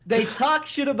they talk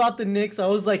shit about the Knicks. I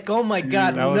was like, oh my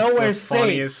god, That was nowhere the safe.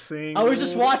 funniest thing. I was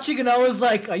just watching and I was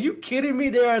like, are you kidding me?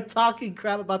 They are talking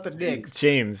crap about the Knicks.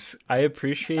 James, I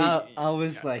appreciate I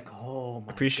was like, oh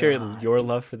my god. your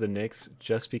love for the Knicks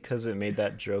just because it made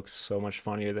that joke so much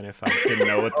funnier than if I didn't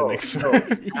know what the Knicks no.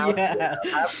 were. Yeah.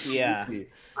 Absolutely.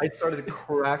 I started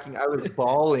cracking. I was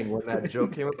bawling when that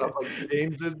joke came up. I was like,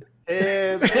 James is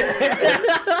pissed.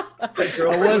 I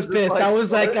was pissed. I was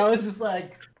just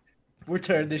like, we're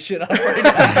turning this shit off right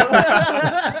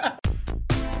now.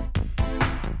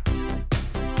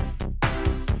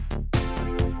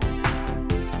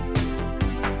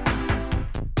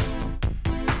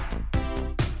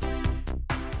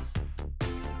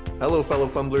 Hello, fellow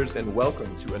fumblers, and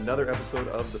welcome to another episode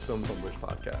of the Film Fumblers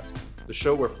podcast, the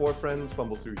show where four friends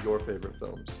fumble through your favorite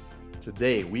films.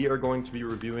 Today, we are going to be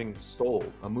reviewing Soul,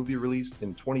 a movie released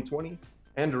in 2020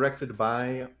 and directed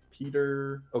by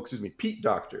Pete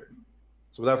Docter.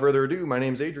 So without further ado, my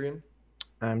name's Adrian.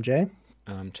 I'm Jay.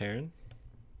 I'm Taryn.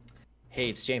 Hey,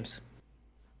 it's James.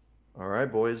 All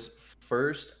right, boys.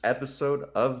 First episode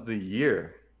of the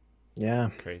year. Yeah.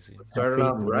 Crazy. Started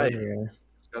off right. Year.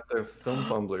 Got their Film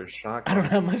Fumblers shot I don't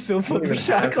have my film for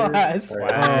shot glass. Oh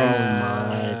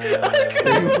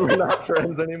my. We're not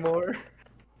friends anymore.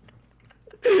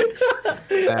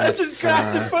 I just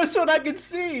grabbed the first one I could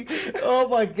see. Oh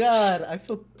my god, I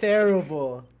feel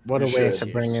terrible. What a You way should.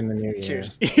 to bring in the new year.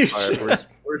 Cheers. All right,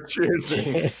 we're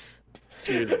cheersing.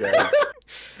 Cheers,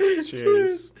 guys.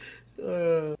 Cheers.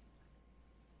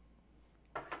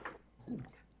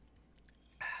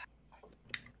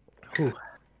 Whew.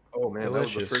 Oh man, that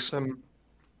was the Delicious. first time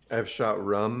I've shot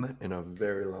rum in a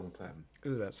very long time.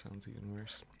 Ooh, that sounds even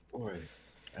worse. Boy,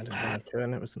 I didn't want to,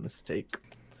 and it was a mistake.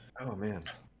 oh man.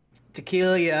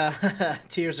 Tequila, yeah.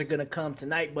 Tears are gonna come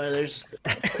tonight, brothers.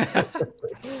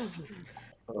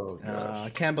 Oh I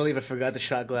gosh. can't believe I forgot the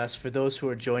shot glass. For those who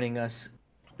are joining us,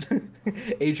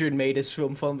 Adrian made his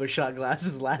film fumbler shot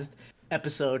glasses last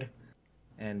episode,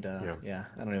 and yeah,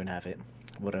 I don't even have it.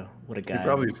 What a He guy.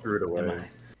 probably threw it away.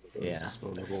 Yeah.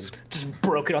 Disposable. Just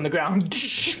broke it on the ground.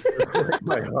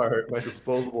 My heart, my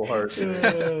disposable heart.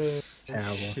 Terrible.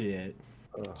 Shit.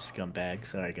 Ugh. Scumbag.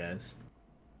 Sorry, guys.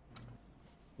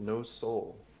 No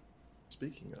soul.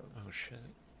 Speaking of, Oh shit.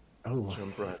 Oh,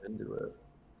 jump right into it.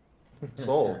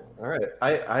 Soul. All right.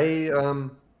 I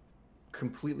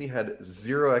completely had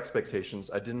zero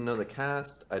expectations. I didn't know the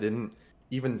cast. I didn't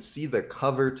even see the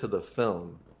cover to the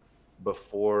film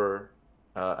before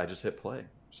I just hit play.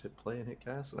 Just hit play and hit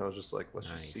cast, and I was just like, let's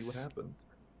just see what Nice. happens.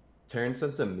 Taryn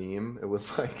sent a meme. It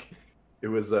was like,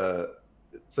 it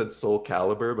said Soul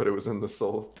Calibur, but it was in the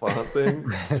Soul font thing.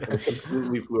 And it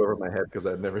completely flew over my head because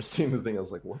I'd never seen the thing. I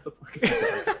was like, what the fuck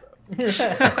is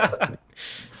that?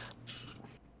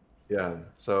 Yeah.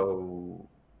 So,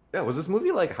 yeah, was this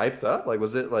movie like hyped up? Like,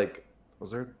 was there? I feel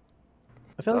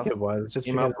like stuff it was just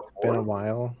came because out it's been a before?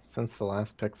 while since the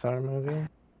last Pixar movie.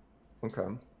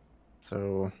 Okay.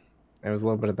 So it was a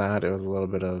little bit of that. It was a little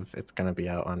bit of it's gonna be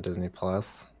out on Disney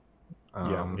Plus.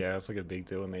 Yeah, it's like a big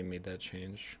deal when they made that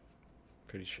change.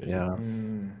 Pretty shitty. Yeah.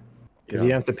 Mm. Because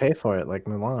you have to pay for it, like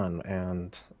Mulan,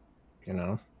 and you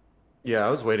know. Yeah,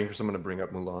 I was waiting for someone to bring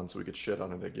up Mulan so we could shit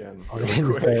on it again. I was really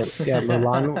gonna quick. say, yeah,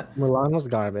 Mulan was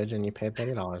garbage, and you paid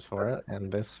 $30 for it,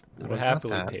 and this I would was not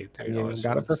happily that, pay and you $30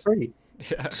 got it for for this. free.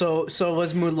 Yeah. So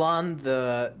was Mulan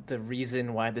the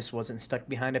reason why this wasn't stuck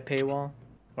behind a paywall,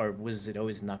 or was it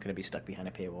always not going to be stuck behind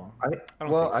a paywall? don't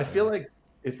Well, think I so. feel like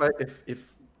if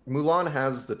Mulan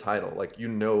has the title, like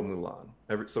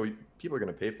Mulan, so people are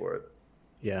gonna pay for it.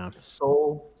 Yeah,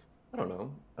 Soul, I don't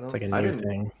know. it's like a I new didn't-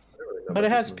 thing. I don't really know But about it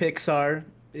this has movie. Pixar.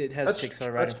 It has That's,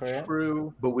 Pixar writing for that's it.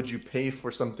 true, but would you pay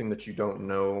for something that you don't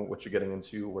know what you're getting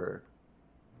into? Where,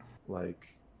 like,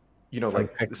 From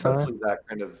like Pixar? essentially that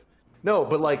kind of no,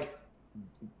 but like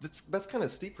that's kind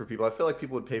of steep for people. I feel like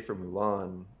people would pay for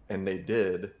Mulan, and they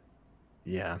did.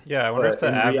 Yeah, Yeah, I wonder But if the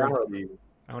in average. reality,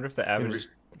 I wonder if the average.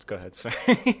 Go ahead. Sorry.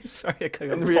 Sorry, I cut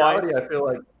you in off reality, twice. I feel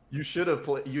like you should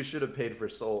have paid for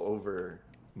Soul over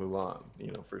Mulan.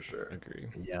 For sure. Agree.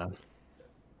 yeah.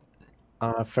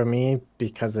 For me,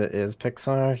 because it is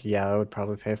Pixar, yeah, I would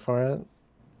probably pay for it.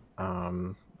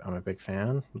 I'm a big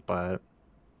fan, but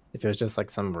if it was just like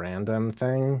some random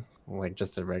thing, like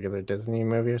just a regular Disney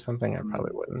movie or something, I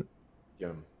probably wouldn't.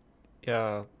 Yeah.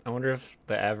 Yeah, I wonder if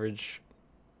the average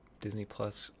Disney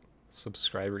Plus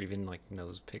subscriber even like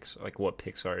knows Pixar, like what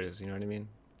Pixar is. You know what I mean?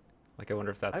 Like, I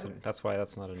wonder if that's don't- that's why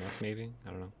that's not enough. Maybe I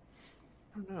don't know.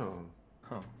 I don't know.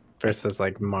 Huh. Versus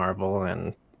like Marvel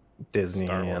and Disney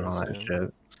Star and all Wars, that yeah.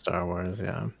 shit. Star Wars,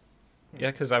 yeah.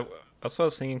 Yeah, because that's what I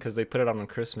was thinking. Because they put it on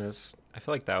Christmas, I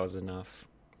feel like that was enough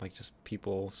like just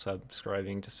people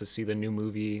subscribing just to see the new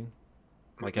movie.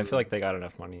 Like I feel like they got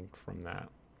enough money from that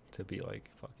to be like,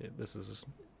 fuck it, this is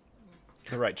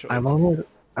the right choice.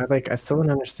 I still don't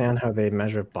understand how they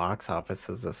measure box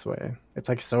offices this way. It's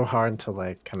like so hard to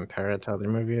like compare it to other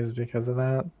movies because of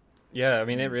that. Yeah, I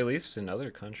mean it released in other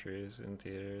countries in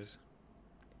theaters.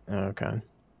 Oh, okay.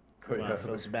 Oh, Wow, yeah. it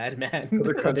feels bad, man.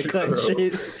 Other Other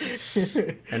countries.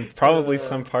 countries. And probably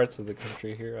some parts of the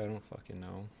country here, I don't fucking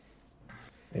know.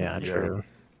 Yeah, Yeah. true.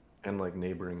 And like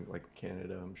neighboring, like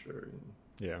Canada, I'm sure. And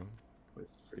Yeah.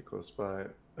 places pretty close by.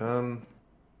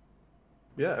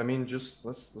 Yeah, I mean, just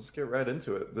let's get right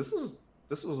into it. This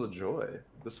was a joy.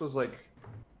 This was like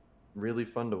really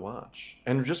fun to watch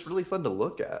and just really fun to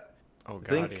look at. Oh I god,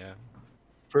 think- yeah.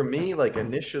 For me, like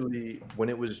initially when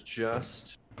it was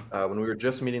just when we were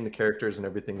just meeting the characters and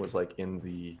everything was like in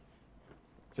the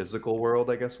physical world,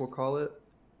 I guess we'll call it.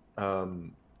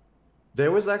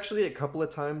 There was actually a couple of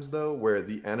times though where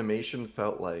the animation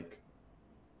felt like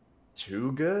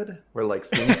too good, where like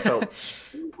things felt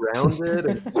too rounded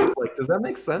and too, like, does that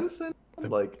make sense?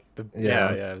 Like,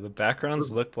 Yeah, the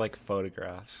backgrounds looked like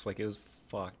photographs. Like it was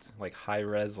fucked. Like high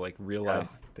res, like real life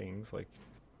things. Like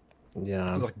Yeah.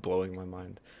 this is like blowing my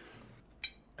mind.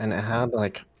 And it had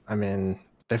like, I mean,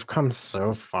 they've come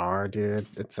so far, dude.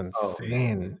 It's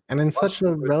insane. And in such a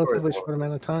Toy Story relatively 1. short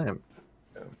amount of time.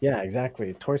 Yeah. Yeah,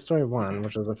 exactly. Toy Story 1,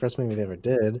 which was the first movie they ever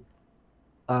did,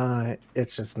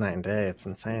 it's just night and day. It's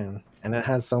insane. And it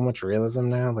has so much realism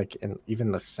now, like in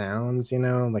even the sounds, you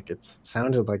know, like it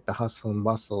sounded like the hustle and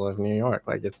bustle of New York.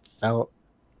 Like it felt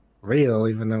real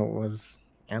even though it was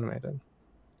animated.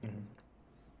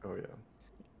 oh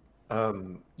yeah.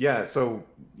 Yeah, so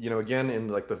again in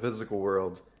like the physical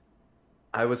world,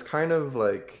 I was kind of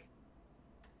like,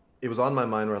 it was on my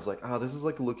mind where I was like, oh, this is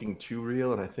like looking too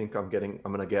real, and I think I'm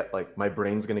gonna get like, my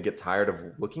brain's gonna get tired of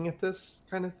looking at this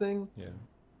kind of thing. Yeah.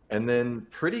 And then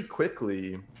pretty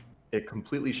quickly it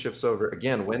completely shifts over.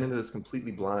 Again, went into this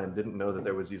completely blind, didn't know that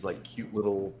there was these like cute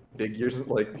little figures,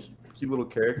 like cute little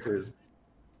characters.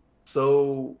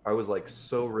 So I was like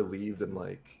so relieved, and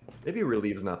like, maybe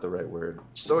relieved is not the right word,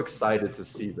 so excited to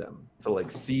see them, to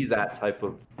like see that type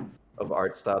of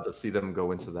art style, to see them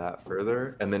go into that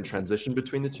further and then transition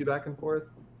between the two back and forth.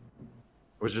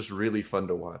 It was just really fun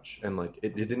to watch, and like I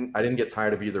didn't get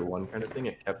tired of either one kind of thing.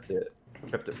 It kept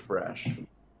it fresh.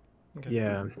 Okay.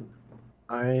 Yeah.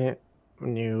 I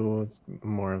knew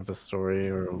more of the story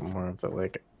or more of the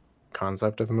like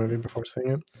concept of the movie before seeing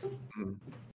it. Mhm.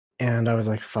 And I was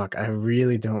like, fuck, I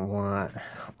really don't want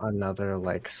another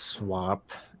like swap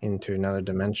into another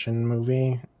dimension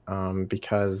movie.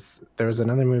 Because there was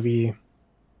another movie,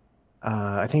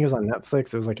 I think it was on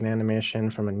Netflix. It was like an animation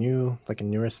from a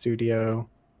newer studio,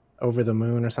 Over the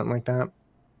Moon or something like that,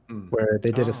 where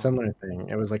they did Oh. a similar thing.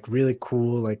 It was like really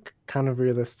cool, like kind of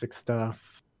realistic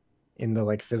stuff in the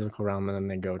like physical realm, and then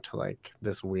they go to like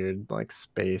this weird like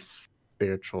space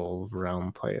spiritual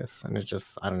realm place, and it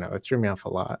just, I don't know, it threw me off a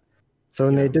lot. So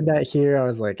when they did that here, I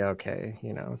was like, okay,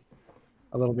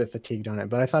 a little bit fatigued on it,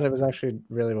 but I thought it was actually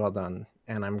really well done,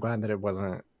 and I'm glad that it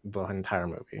wasn't the entire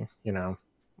movie,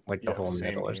 like the Yeah, whole Same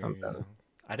middle or here, something. yeah.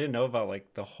 I didn't know about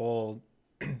like the whole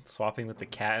swapping with the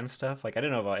cat and stuff. Like I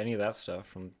didn't know about any of that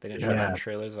stuff. They didn't show that in Yeah.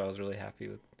 trailers. I was really happy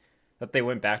with that they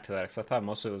went back to that, because I thought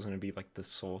most of it was going to be like the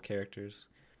soul characters.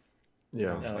 I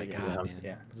Yeah. was like, yeah. God, man,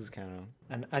 Yeah. this is kind of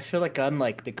And I feel like I'm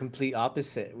like the complete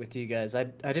opposite with you guys. I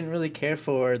didn't really care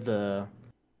for the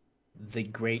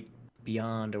Great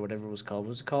Beyond, or whatever it was called. What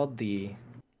was it called? The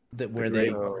where they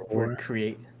Great were Before?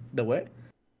 create the what?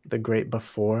 The Great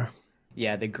Before.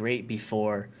 Yeah, the Great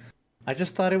Before. I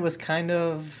just thought it was kind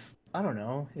of, I don't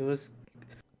know. It was,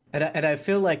 and I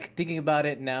feel like thinking about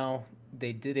it now,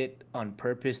 they did it on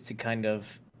purpose to kind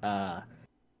of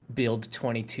build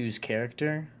 22's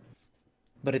character,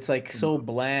 but it's like so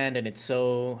bland, and it's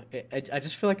so, I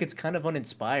just feel like it's kind of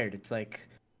uninspired. It's like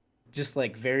just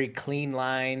like very clean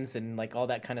lines and like all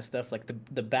that kind of stuff. Like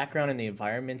the background and the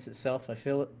environments itself, I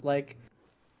feel like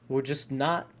were just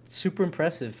not super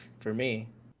impressive for me.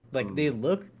 Like they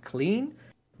look clean,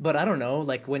 but I don't know,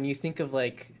 like when you think of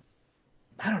like,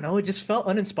 I don't know, it just felt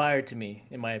uninspired to me,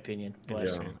 in my opinion. But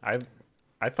interesting.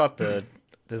 I thought the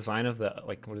design of the,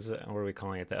 like, what is it? What are we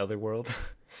calling it? The other world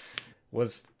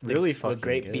was really fucking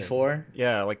Great good. Before.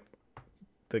 Yeah, like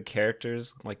the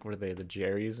characters, like what are they, the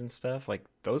Jerrys and stuff? Like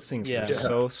those things Yeah. were Yeah.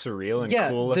 so surreal and Yeah,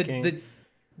 cool looking. the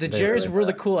They Jerrys really were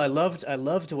really cool. I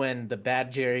loved when the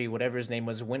bad Jerry, whatever his name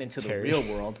was, went into Terry. the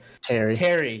real world. Terry.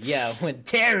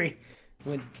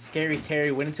 When Scary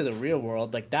Terry went into the real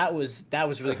world, like that was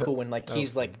really cool. When like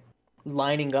he's like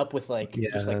lining up with like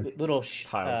just like little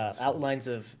Tiles and stuff. outlines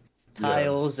of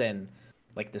tiles, and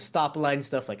like the stoplight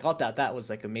stuff, like all that was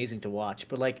like amazing to watch.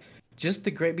 But like just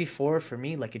the Great Before for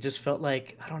me, like it just felt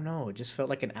like, I don't know, it just felt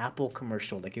like an Apple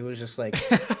commercial. Like it was just like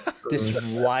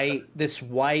this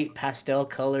white pastel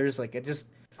colors. Like it just,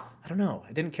 I don't know,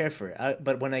 I didn't care for it.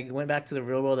 But when I went back to the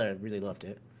real world, I really loved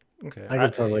it. Okay, I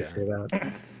could totally yeah. see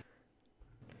that.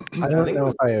 I don't think know it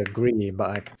if I agree, but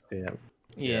I could see it.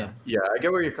 Yeah. Yeah, I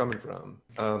get where you're coming from.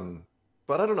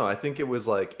 But I don't know. I think it was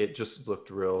like it just looked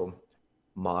real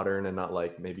modern and not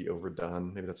like maybe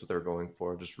overdone. Maybe that's what they were going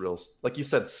for. Just real, like you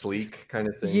said, sleek kind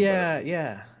of thing. Yeah,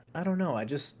 yeah. I don't know.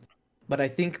 But I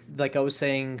think, like I was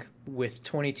saying with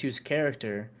 22's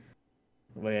character,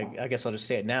 well, I guess I'll just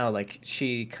say it now. Like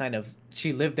she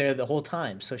lived there the whole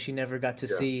time, so she never got to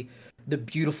Yeah. see the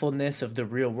beautifulness of the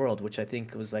real world, which I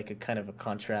think was like a kind of a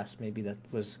contrast. Maybe that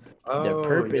was their Oh,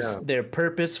 purpose. yeah. Their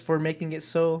purpose for making it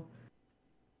so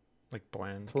Like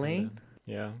bland. plain. Kinda.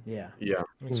 Yeah, Yeah, Yeah.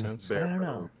 makes Hmm. sense. but I Bare don't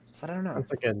know. bones. But I don't know.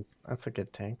 That's a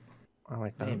good take. I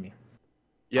like that. Maybe.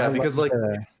 Yeah, I because love like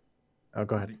the- Oh,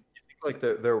 go ahead. you think like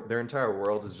their entire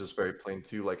world is just very plain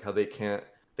too. Like how they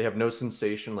have no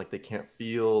sensation, like they can't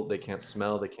feel, they can't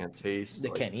smell, they can't taste. They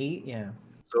like, can't eat. Yeah.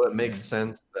 So it makes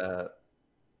sense that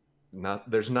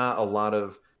there's not a lot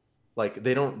of like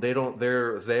they're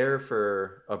there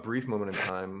for a brief moment in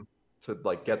time to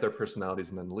like get their personalities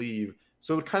and then leave.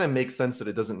 So it kind of makes sense that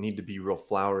it doesn't need to be real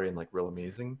flowery and like real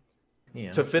amazing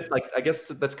Yeah. to fit. Like I guess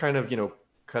that's kind of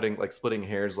cutting like splitting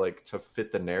hairs like to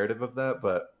fit the narrative of that.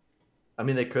 But I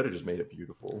mean they could have just made it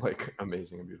beautiful, like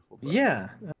amazing and beautiful. But, Yeah.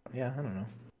 Yeah. I don't know.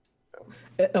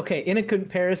 Okay, in a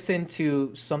comparison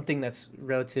to something that's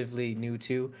relatively new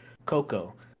to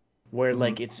Coco, where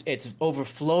like it's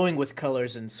overflowing with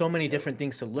colors and so many different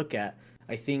things to look at.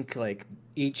 I think like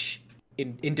each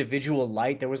individual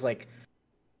light, there was like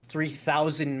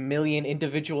 3,000 million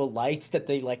individual lights that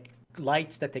they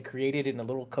created in the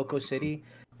little Coco City.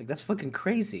 Like that's fucking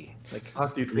crazy. Like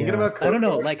Fuck, dude, thinking Yeah. about Coco, I don't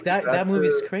know, like that that's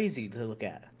movie's a- crazy to look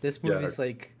at. This Yeah. movie's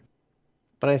like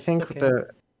But I think okay. the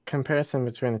comparison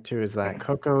between the two is that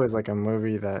Coco is like a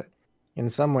movie that in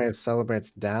some ways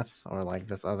celebrates death or like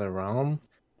this other realm.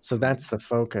 So that's the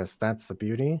focus, that's the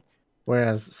beauty.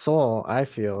 Whereas Soul, I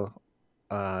feel,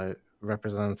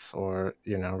 represents or,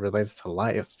 relates to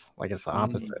life. Like it's the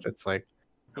opposite. It's like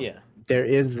yeah. there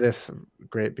is this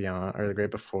great beyond or the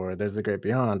great before. There's the great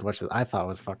beyond, which I thought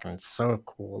was fucking so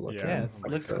cool looking. Yeah, Yeah,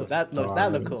 it looks the cool. That looked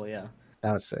stars. cool, yeah.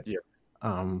 That was sick. Yeah.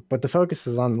 But the focus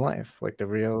is on life, like the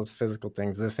real physical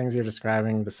things, the things you're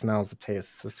describing, the smells, the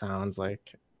tastes, the sounds.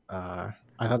 Like, I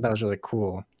thought that was really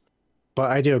cool. But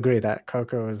I do agree that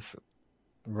Coco's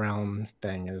realm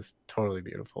thing is totally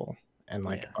beautiful and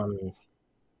like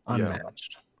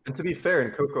unmatched. And to be fair,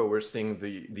 in Coco, we're seeing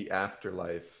the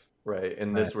afterlife, right?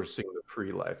 In this, Right. we're seeing the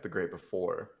pre-life, the great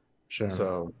before. Sure.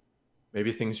 So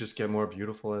maybe things just get more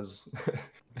beautiful as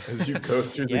as you go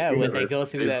through. Yeah, the when they universe, go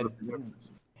through phase that. of the universe.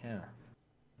 Yeah,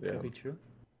 Yeah, could be true.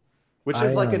 which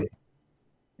is I, like an.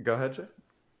 Go ahead, Jay.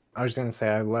 I was gonna say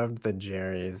I loved the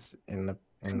Jerrys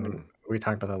Mm. we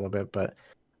talked about that a little bit, but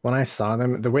when I saw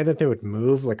them, the way that they would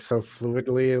move like so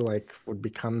fluidly, like would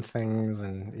become things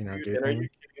and Dude, do and are you things.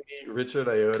 kidding me? Richard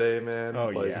Ayoade, man. Oh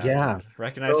like, yeah, Yeah. dude.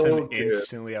 Recognize So him good.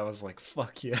 instantly. I was like,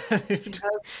 fuck yeah. he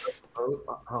has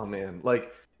oh man,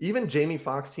 like even Jamie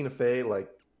Foxx, Tina Fey, like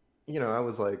I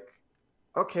was like,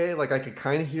 okay, like I could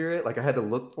kind of hear it, like I had to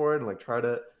look for it and like try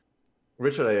to.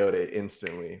 Richard Ayoade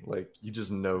instantly, like you just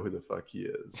know who the fuck he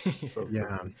is. So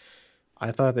Yeah.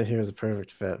 I thought that he was a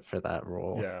perfect fit for that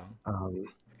role. Yeah.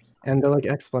 And the like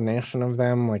explanation of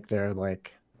them, like they're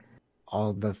like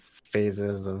all the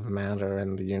phases of matter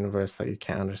in the universe that you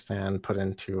can't understand put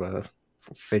into a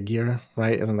figure,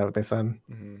 right? Isn't that what they said?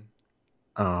 hmm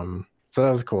So that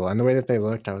was cool. And the way that they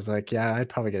looked, I was like, yeah, I'd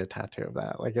probably get a tattoo of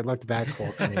that. Like it looked that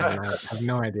cool to me, and I have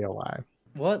no idea why.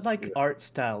 What like art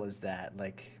style is that?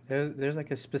 Like there's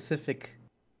like a specific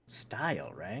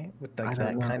style, right? With I like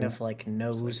don't that kind know. of like It's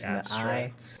nose like and the eye.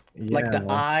 abstract. Like the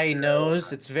Yeah. eye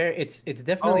nose. It's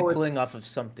definitely Oh, it's- pulling off of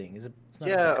something. Is it? It's not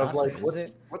yeah, of Picasso, like is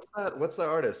it? what's that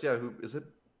artist? Yeah, who is it?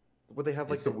 Would they have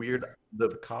like Is the it- weird the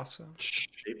Picasso.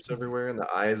 shapes everywhere and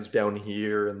the eyes down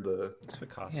here and the It's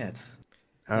Picasso. Yeah, it's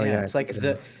Oh yeah, yeah. it's like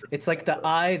it's like the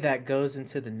eye that goes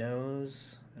into the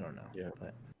nose. I don't know. Yeah.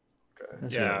 But okay.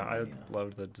 that's Yeah, I really-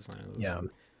 loved the design of those. Yeah.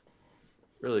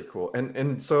 Really cool.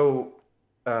 And so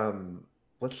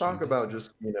let's talk Cubism. about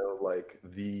just, like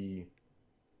the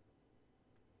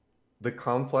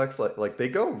complex like they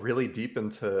go really deep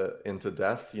into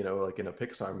death, like in a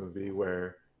Pixar movie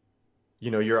where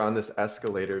you're on this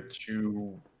escalator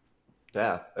to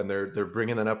death and they're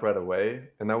bringing it up right away.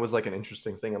 And that was like an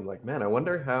interesting thing. I'm like, man, I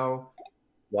wonder how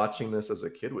watching this as a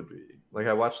kid would be. Like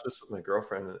I watched this with my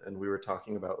girlfriend, and we were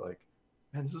talking about like,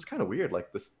 man, this is kind of weird.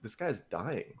 Like this guy's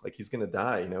dying. Like he's gonna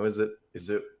die. You know, is it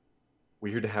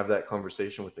weird to have that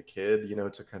conversation with the kid? You know,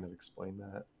 to kind of explain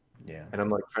that. Yeah. And I'm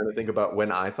like trying to think about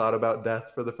when I thought about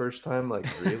death for the first time. Like,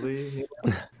 really? You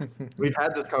know? We've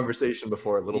had this conversation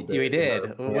before a little bit. We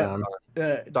did. Yeah.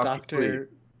 Doctor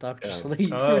Yeah.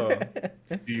 Sleep. Oh.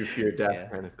 Do you fear death Yeah.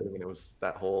 kind of thing? And it was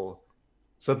that whole.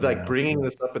 So like Yeah. bringing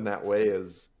this up in that way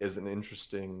is an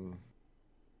interesting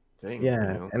thing.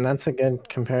 Yeah, You know? and that's a good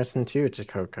comparison too to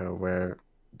Coco, where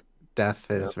death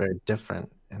is Yep. very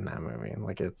different in that movie.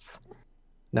 Like it's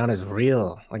not as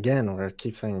real. Again, we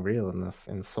keep saying real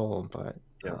in Soul, but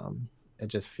Yeah. it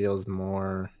just feels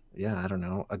more, I don't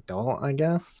know, adult, I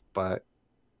guess. But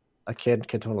a kid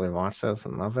could totally watch this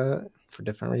and love it for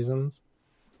different reasons.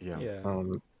 Yeah. Yeah.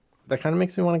 That kind of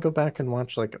makes me want to go back and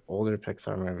watch like older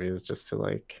Pixar movies just to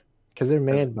like, because they're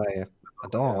made by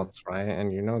adults, right?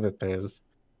 And you know that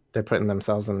they're putting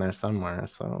themselves in there somewhere,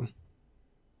 so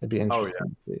it'd be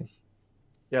interesting to see.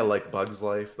 Yeah, like Bug's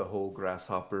Life, the whole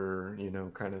grasshopper, you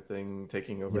know, kind of thing,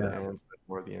 taking over the Yeah. ants,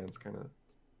 more of the ants kind of.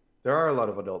 There are a lot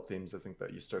of adult themes, I think,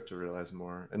 that you start to realize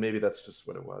more. And maybe that's just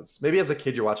what it was. Maybe as a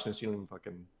kid, you're watching this, you don't even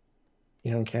fucking.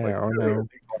 You don't care, like, or really no,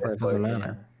 think about or it. it It's doesn't like,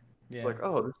 matter. It's like,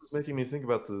 oh, this is making me think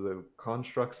about the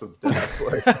constructs of death.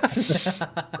 Like,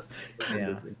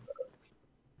 Yeah.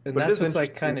 And But it that's is what's like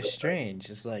interesting kind of that- strange.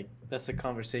 It's like that's the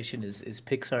conversation is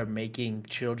Pixar making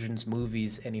children's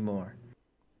movies anymore?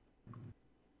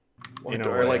 In a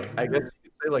or like, way. I guess you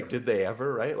could say, like, did they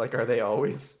ever, right? Like, are they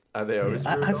always for adults?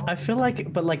 I feel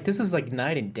like, but like this is like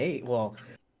night and day. Well,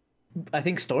 I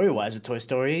think story wise with Toy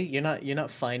Story, you're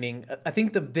not finding. I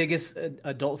think the biggest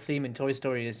adult theme in Toy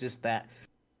Story is just that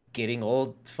getting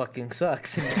old fucking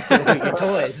sucks and you throw away your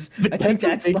toys. I think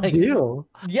that's a big like deal.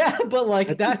 yeah, but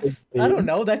like That's a that's big I don't theme.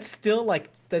 know. That's still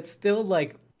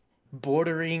like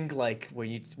bordering like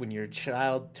when you're a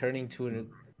child turning to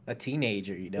a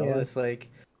teenager. You know, Yeah. it's like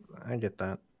I get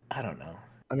that. I don't know.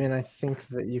 I mean, I think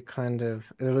that you kind of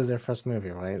it was their first movie,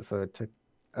 right? So it took.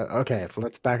 Okay, so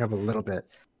let's back up a little bit.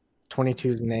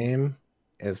 22's name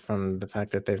is from the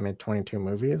fact that they've made 22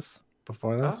 movies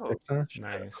before this, Oh, Pixar.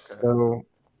 Nice. Okay. So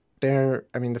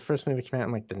I mean, the first movie came out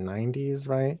in like the 90s,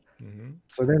 right? Mm-hmm.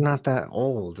 So they're not that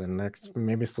old, and they're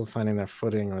maybe still finding their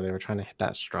footing, or they were trying to hit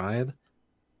that stride.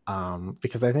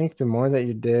 Because I think the more that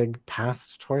you dig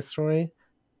past Toy Story,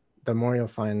 the more you'll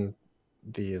find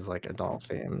these like adult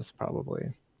themes,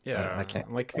 probably. Yeah, I can't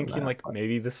I'm like confirm thinking that, like but-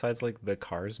 maybe besides like the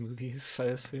Cars movies, I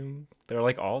assume they're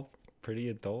like all pretty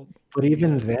adult. But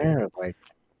even Yeah. there, like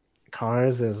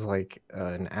Cars is like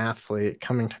an athlete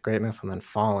coming to greatness and then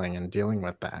falling and dealing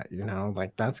with that. You know,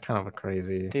 like that's kind of a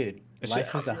crazy. Dude, It's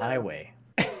life just- is a highway.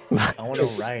 I want to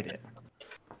ride it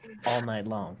all night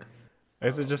long. I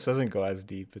guess it just doesn't go as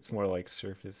deep. It's more like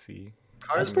surfacey.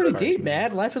 That's Cars pretty are- deep,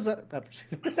 man. Life is a.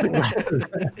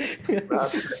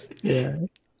 Yeah.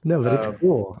 No, but it's Um,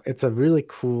 cool. It's a really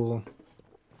cool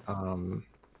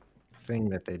thing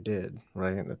that they did,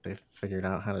 right? That they figured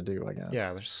out how to do, I guess.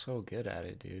 Yeah, they're so good at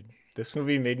it, dude. This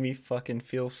movie made me fucking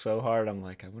feel so hard. I'm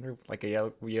like, I wonder, like, yeah,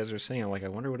 you guys were saying, I'm like, I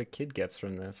wonder what a kid gets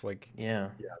from this. Like, Yeah.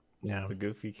 Yeah. just the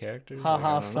goofy characters. Ha Like, I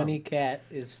ha, don't know. funny cat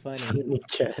is funny. Funny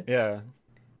cat. Yeah,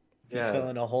 He fell Yeah,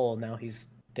 in a hole, now he's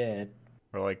dead.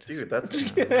 or like, just, dude, that's.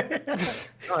 yeah,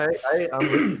 No,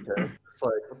 I'm with you, Tim. It's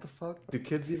like, what the fuck? Do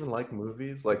kids even like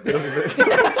movies? Like, they don't even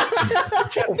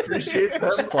can't appreciate them.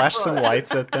 just flash some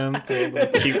lights at them. Throw a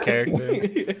little cute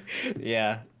character. What's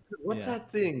Yeah.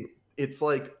 that thing? It's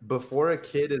like before a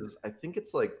kid is, I think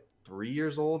it's like 3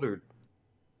 years old, or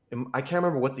I can't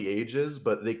remember what the age is,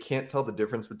 but they can't tell the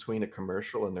difference between a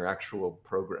commercial and their actual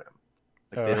program.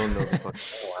 Like they Oh. don't know the fuck.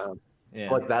 Wow.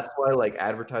 Yeah. Like that's why like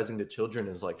advertising to children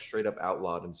is like straight up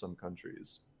outlawed in some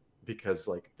countries because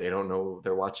like they don't know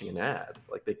they're watching an ad.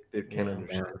 Like they can't Yeah.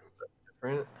 understand that's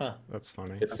different. That's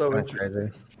funny. It's That's so kinda interesting.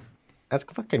 crazy. That's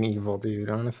fucking evil, dude,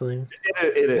 honestly.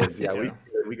 It is. Yeah, Yeah.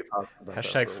 we could talk about that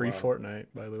Hashtag for a free while. Fortnite,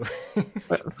 by the way.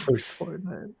 For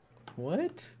Fortnite.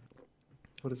 What?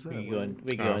 What is that? We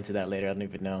can go Oh. into that later. I don't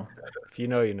even know. If you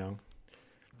know, you know.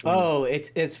 Oh,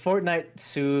 it's Fortnite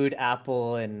sued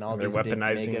Apple and all They're these big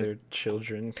weaponizing mega- their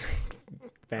children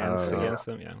fans Oh, yeah. against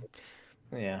them. Yeah.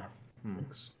 Yeah.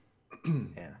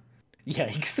 Yeah.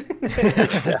 Yikes.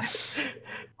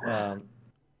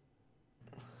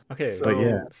 Okay. So- But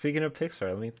yeah. Speaking of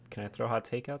Pixar, can I throw a hot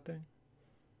take out there?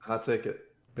 I'll take it.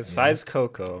 Besides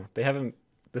Coco, they haven't.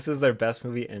 This is their best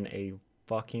movie in a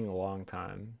fucking long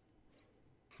time,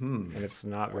 and it's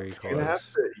not very You're gonna have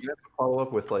close. to follow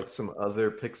up with like some other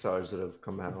Pixars that have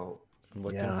come out. I'm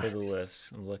looking Yeah. for the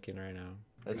list. I'm looking right now.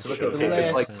 Let's look look at at the the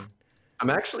list. list. Like, I'm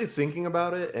actually thinking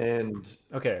about it, and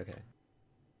Okay.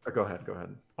 go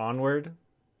ahead. Onward,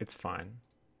 it's fine.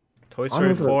 Toy Story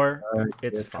Onward was 4, good,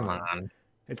 it's dude, come fine. on.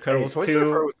 Incredibles Toy Story 4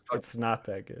 2, was fucking- it's not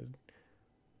that good.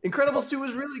 Incredibles 2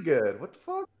 was really good. What the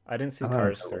fuck? I didn't see I thought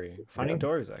Cars Incredibles 3. 2 was Finding good.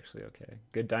 Dory was actually okay.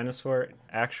 Good Dinosaur,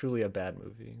 actually a bad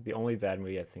movie. The only bad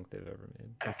movie I think they've ever made.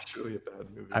 Actually, a bad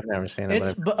movie. I've never seen it.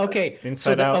 It's But but okay.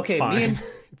 Inside so Out, okay, fine.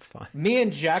 It's fine. me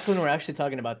and Jacqueline were actually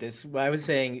talking about this. I was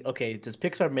saying, okay, does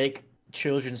Pixar make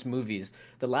children's movies?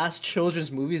 The last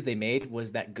children's movies they made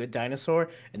was that Good Dinosaur,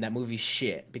 and that movie's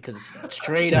shit because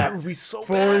straight up movie's so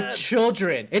for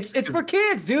children. It's for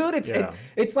kids, dude. Yeah.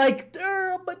 It's like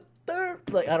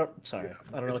like I don't know It's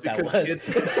what that because was. kids-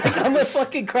 It's like I'm a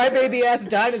fucking crybaby ass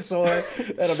dinosaur.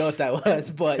 I don't know what that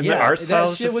was, but And the yeah, art style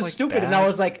that is shit just, was like, stupid, and I bad.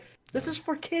 was like, this is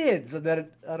for kids, and then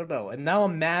I don't know, and now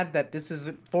I'm mad that this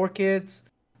isn't for kids.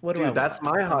 What do I Dude, that's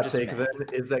want? my I'm hot just take mad. then,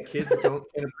 is that kids can't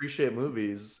appreciate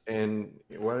movies, and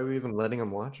why are we even letting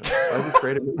them watch them? Why would we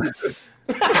create a movie?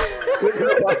 We're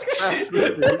gonna watch crap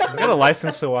movies. I got a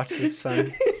license to watch this,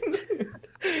 son.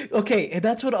 Okay, and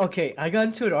that's what. Okay, I got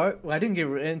into I didn't get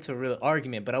into a real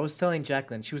argument, but I was telling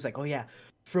Jacqueline. She was like, "Oh yeah,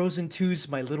 Frozen 2's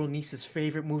my little niece's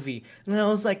favorite movie," and I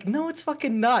was like, "No, it's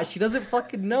fucking not. She doesn't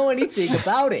fucking know anything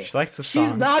about it. She likes the She's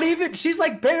songs. not even. She's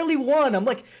like barely one." I'm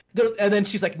like, and then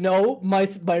she's like, "No, my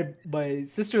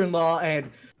sister-in-law and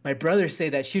my brother say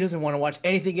that she doesn't want to watch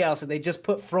anything else, and they just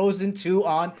put Frozen 2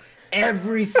 on."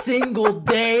 Every single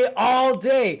day, all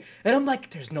day, and I'm like,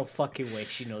 "There's no fucking way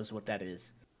she knows what that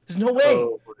is. There's no way."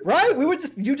 Oh, Right?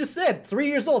 You just said 3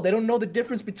 years old. They don't know the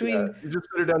difference between. Yeah, you just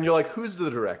sit her down. You're like, "Who's the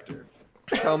director?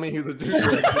 Tell me who the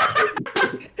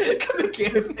director is." Come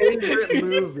again. Favorite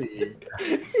movie.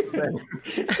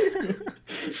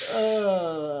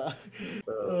 Oh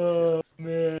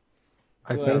man.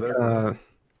 I Well, think that-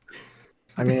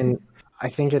 I mean I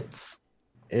think it's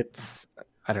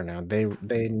I don't know,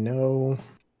 they know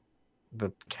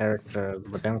the characters,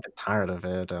 but they don't get tired of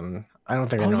it, and I don't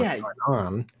think I Oh, know yeah. what's going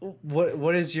on.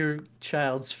 What is your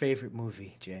child's favorite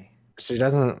movie, Jay? She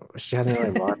hasn't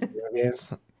really watched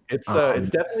movies. It's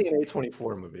definitely an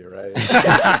A24 movie, right?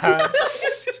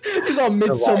 She's all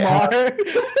Midsommar.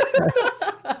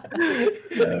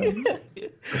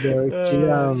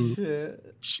 No,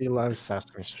 Shit. she loves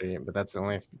Sesame Street, but that's the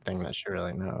only thing that she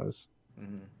really knows.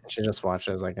 Mhm. She just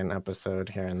watches like an episode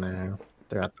here and there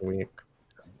throughout the week.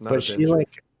 Not a But she binge.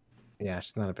 like, yeah,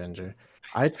 she's not a binger.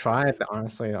 I tried,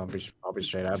 honestly, I'll be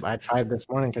straight up. I tried this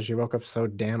morning because she woke up so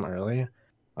damn early. I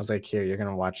was like, here, you're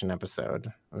gonna watch an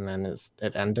episode, and then it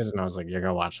ended, and I was like, you're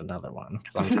gonna watch another one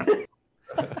because I'm trying.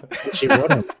 She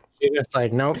wouldn't. She just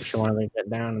like, nope. She wanted to get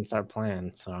down and start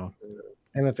playing. So,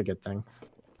 and that's a good thing.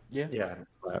 Yeah. Yeah.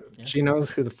 But Yeah. she knows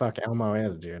who the fuck Elmo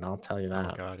is, dude. I'll tell you Oh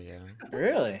that. god, yeah.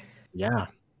 Really? Yeah,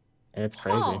 it's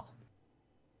crazy. Huh.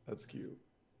 That's cute.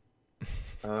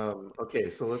 Okay,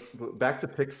 so let's back to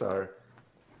Pixar.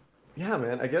 Yeah,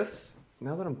 man. I guess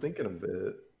now that I'm thinking of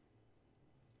it,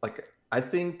 like I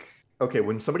think okay,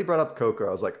 when somebody brought up Coco,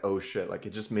 I was like, oh shit! Like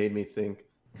it just made me think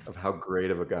of how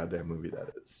great of a goddamn movie that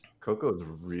is. Coco is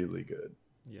really good,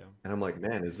 Yeah. and I'm like,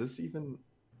 man, is this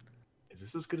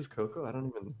as good as Coco? I don't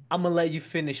even. I'm gonna let you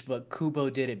finish, but Kubo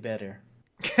did it better.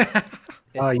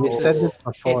 Oh, you it's- said this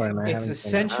before, It's, and I it's haven't seen it.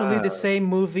 essentially Ah. the same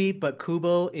movie, but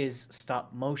Kubo is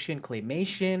stop motion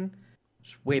claymation.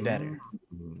 It's way better.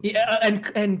 Mm. Yeah,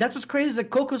 and that's what's crazy is that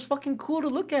Coco's fucking cool to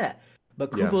look at, but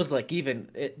Yeah. Kubo's like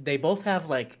they both have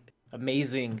like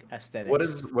amazing aesthetics.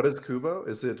 What is Kubo?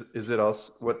 Is it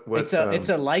also what It's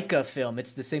a Leica film.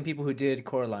 It's the same people who did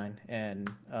Coraline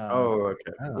and oh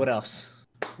okay. Oh, what else?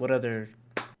 What other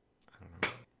I don't know.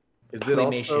 Is it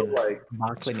also Claymation. like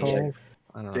Box claymation. Troll?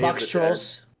 I don't Day know. of Box the Dead?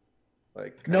 Trolls?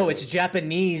 like No, kinda- it's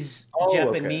Japanese. Oh, okay.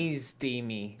 Japanese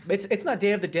themey. It's not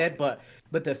Day of the Dead, but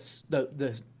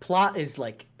the plot is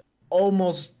like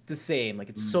almost the same. Like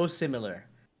it's so similar.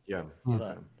 yeah.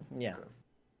 But yeah.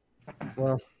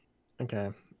 Well, okay.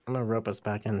 I'm gonna rope us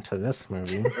back into this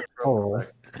movie. Oh, Oh,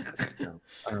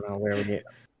 I don't know where we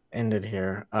ended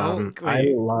here. Oh, I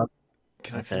wait. love.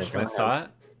 Can I Okay, finish go my ahead.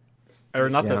 thought? Or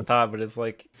not Yeah. the thought, but it's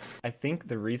like I think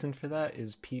the reason for that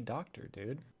is P. Doctor,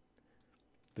 dude.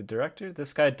 The director,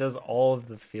 this guy does all of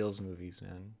the Feels movies,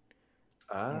 man.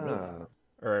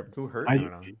 Or Who hurt I you?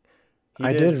 don't know. He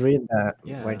I did read that.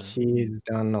 Yeah. Like he's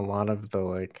done a lot of the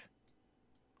like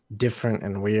different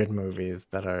and weird movies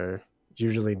that are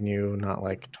usually new, not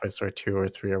like Toy Story 2 or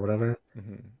 3 or whatever.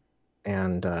 Mhm.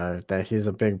 And that he's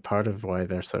a big part of why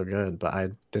they're so good. But I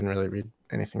didn't really read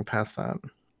anything past that.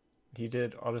 He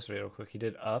did. I'll just read it real quick. He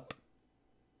did Up,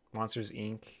 Monsters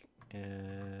Inc.,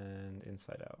 and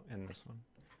Inside Out, and this one.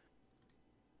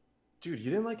 Dude,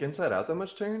 you didn't like Inside Out that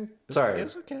much, Taryn? It's, Sorry.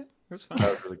 it's okay. It's fine.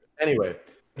 That was really good. Anyway,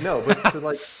 no, but to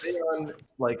like stay on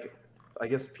like I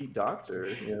guess Pete Docter,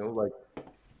 you know, like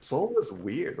Soul was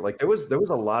weird. Like there was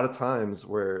a lot of times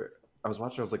where I was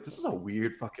watching, I was like, this is a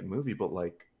weird fucking movie, but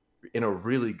like in a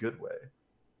really good way.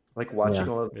 Like watching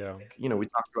all of Yeah. you know, we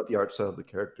talked about the art style of the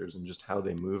characters and just how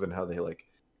they move and how they like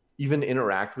even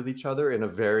interact with each other in a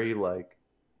very like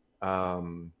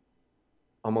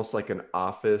almost like an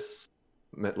office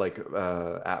like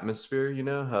atmosphere, you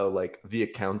know, how like the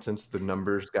accountants, the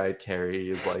numbers guy Terry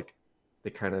is like they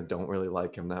kind of don't really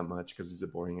like him that much because he's a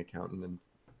boring accountant, and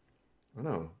I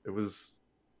don't know, it was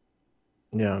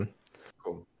Yeah.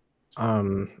 cool.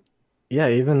 Yeah,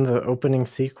 even the opening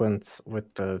sequence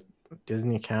with the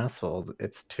Disney castle,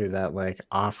 it's to that like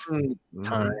off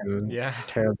time Yeah.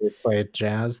 terribly played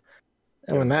jazz.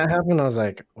 And when that happened, I was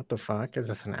like, what the fuck? Is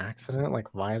this an accident?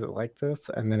 Like, why is it like this?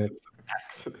 And then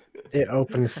it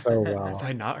opens so well. Have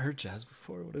I not heard jazz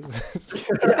before? What is this?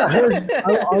 Yeah,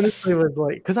 I honestly was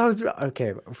like, because I was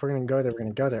okay. If we're gonna go there, we're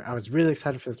gonna go there. I was really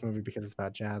excited for this movie because it's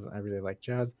about jazz. I really like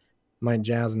jazz. My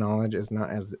jazz knowledge is not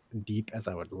as deep as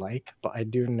I would like, but I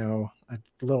do know a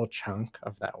little chunk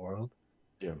of that world.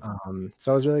 Yeah.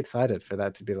 So I was really excited for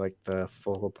that to be like the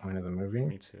focal point of the movie.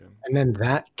 Me too. And then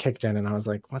that kicked in, and I was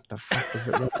like, "What the fuck is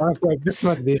it?" I was like, "This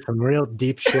must be some real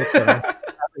deep shit that I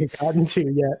haven't gotten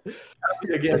to yet."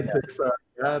 Again, Pixar.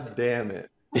 God damn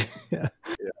it. Yeah.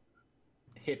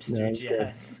 Hipster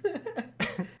jazz.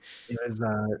 It was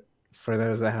for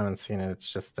those that haven't seen it,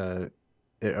 it's just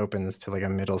it opens to like a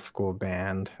middle school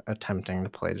band attempting to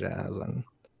play jazz, and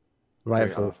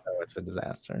rightfully so, it's a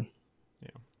disaster.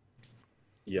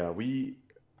 Yeah,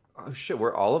 oh shit,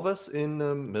 were all of us in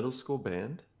the middle school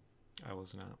band? I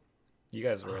was not. You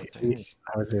guys were, I think.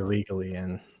 I was illegally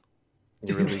in.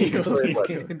 You were illegally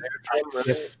I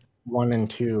skipped 1 and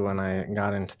 2 when I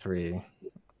got into 3.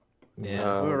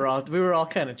 Yeah, we were all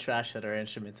kind of trash at our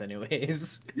instruments,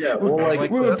 anyways. Yeah, well,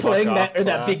 like we were playing fuck off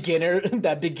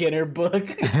that beginner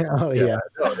book. Oh yeah.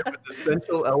 No, it was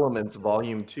Essential Elements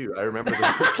Volume 2. I remember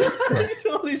this.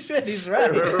 Holy shit, he's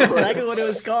right. That's exactly what it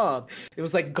was called. It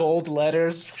was like gold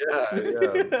letters. Yeah.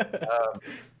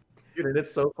 Dude, and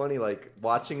it's so funny, like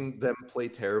watching them play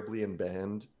terribly in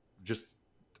band.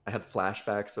 I had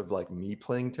flashbacks of like me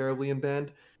playing terribly in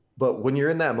band. But when you're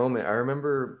in that moment, I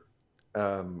remember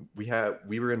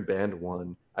we were in band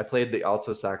 1. I played the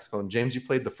alto saxophone. James, you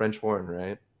played the French horn,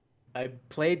 right? I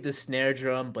played the snare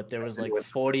drum, but there was like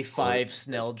 45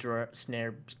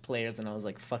 snare players, and I was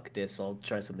like, "Fuck this! I'll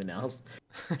try something else."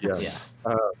 Yeah.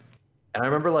 And I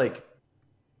remember like,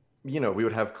 you know, we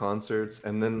would have concerts,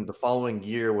 and then the following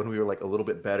year, when we were like a little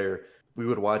bit better, we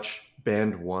would watch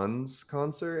Band 1's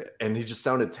concert, and he just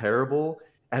sounded terrible.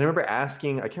 And I remember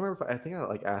asking, I can't remember I think I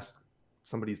like asked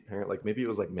somebody's parent, like maybe it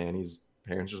was like Manny's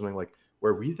parents or something, like,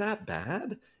 were we that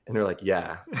bad? And they're like,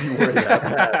 yeah, you were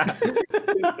that bad.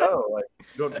 No, like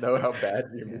you don't know how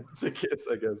bad your music is,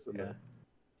 I guess. Yeah.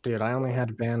 Dude, I only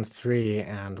had band 3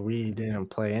 and we didn't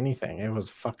play anything. It was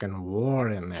fucking war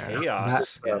in there.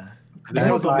 Chaos.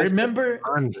 Remember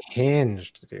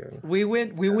unhinged, dude. We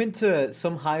went to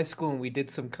some high school and we did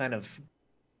some kind of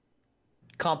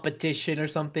competition or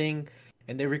something,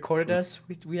 and they recorded us.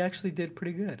 We actually did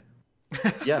pretty good.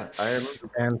 Yeah, I remember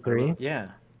Band 3.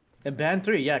 Yeah, and band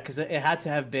 3, yeah, because it had to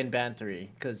have been band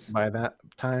 3, because by that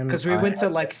time, because we went to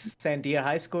like Sandia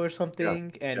High School or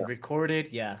something and recorded.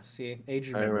 Yeah, see, age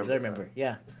remembers. I remember.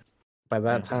 Yeah. By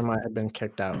that time, I had been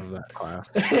kicked out of that class.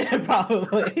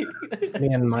 Probably.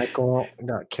 Me and Michael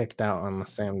got kicked out on the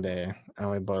same day,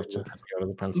 and we both just had to go to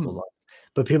the principal's office.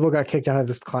 But people got kicked out of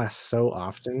this class so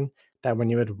often that when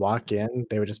you would walk in,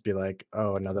 they would just be like,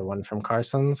 "Oh, another one from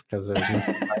Carson's," because there's no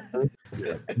Carson.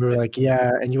 We were like,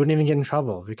 "Yeah," and you wouldn't even get in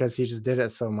trouble because he just did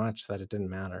it so much that it didn't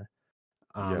matter.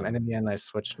 And in the end, I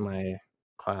switched my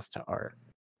class to art,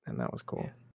 and that was cool.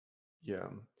 Yeah.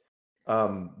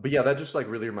 But yeah, that just like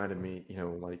really reminded me, you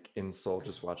know, like in Soul,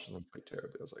 just watching them play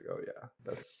terribly. I was like, oh yeah,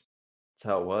 that's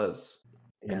how it was.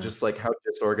 Yeah. And just like how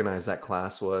disorganized that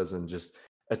class was, and just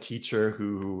a teacher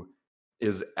who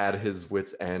is at his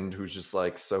wit's end, who's just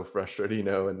like so frustrated, you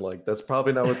know, and like that's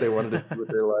probably not what they wanted to do with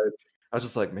their life. I was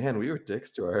just like, man, we were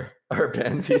dicks to our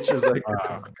band teachers. Like,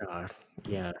 oh god,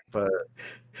 yeah. But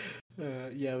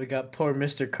yeah, we got poor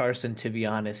Mr. Carson, to be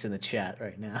honest, in the chat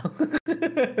right now.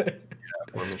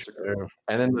 Poor Mr. Carson.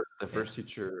 And then the first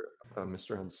teacher,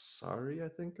 Mr. Ansari, I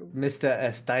think. Mr.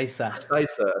 Estaiza.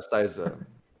 Estaiza.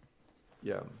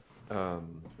 Yeah.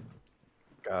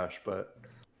 Gosh, but.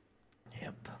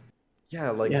 Yep.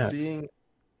 Yeah, like seeing,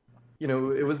 you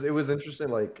know, it was interesting.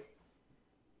 Like,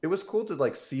 it was cool to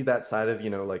like see that side of,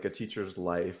 like a teacher's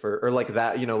life, or like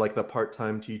that, like the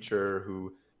part-time teacher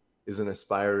who is an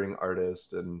aspiring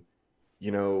artist. And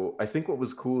I think what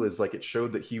was cool is like it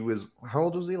showed that he was, how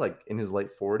old was he, like in his late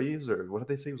 40s, or what did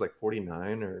they say, he was like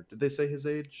 49, or did they say his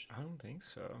age? I don't think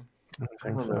so. I don't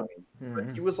think so.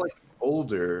 But he was like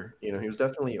older, he was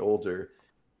definitely older,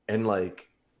 and like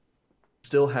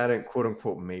still hadn't quote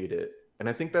unquote made it. And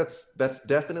I think that's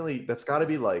got to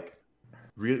be like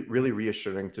really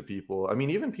reassuring to people. I mean,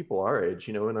 even people our age,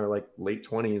 in our like late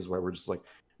 20s, where we're just like,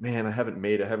 man, I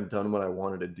haven't done what I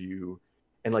wanted to do.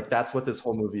 And like that's what this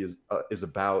whole movie is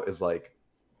about, is like,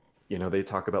 they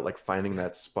talk about like finding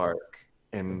that spark,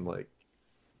 and like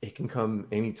it can come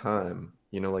anytime,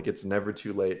 like it's never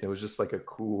too late. And it was just like a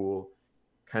cool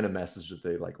kind of message that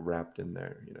they like wrapped in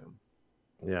there.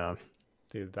 Yeah.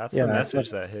 Dude, that's the message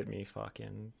that hit me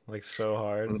fucking like so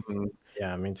hard. Mm-hmm.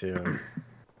 Yeah, me too.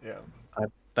 Yeah.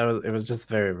 It was just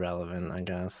very relevant, I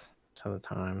guess, to the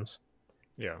times.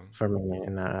 Yeah. For me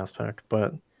in that aspect.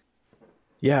 But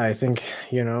yeah, I think,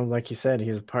 like you said,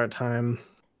 he's a part-time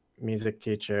music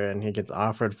teacher and he gets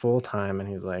offered full-time, and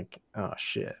he's like, oh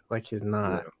shit, like he's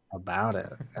not about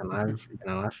it. And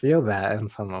I feel that in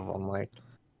some of them, like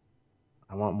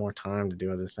I want more time to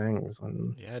do other things.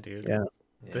 And yeah, dude. Yeah.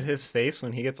 His face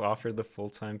when he gets offered the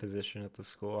full-time position at the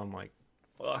school, I'm like,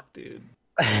 fuck, dude.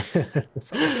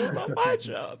 That's how I feel about my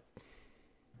job.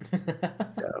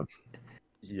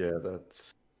 Yeah,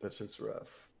 that's just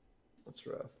rough. That's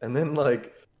rough. And then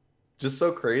like just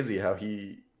so crazy how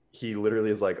he literally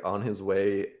is like on his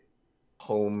way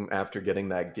home after getting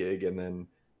that gig, and then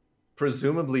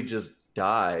presumably just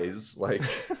dies. Like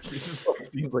he just like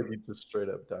seems like he just straight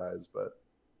up dies. But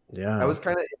yeah, I was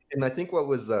kind of, and I think what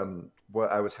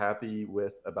I was happy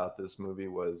with about this movie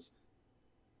was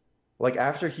like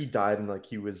after he died and like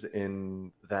he was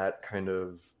in that kind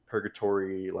of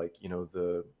purgatory, like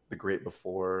the great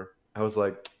before, I was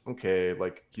like, okay,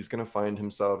 like he's gonna find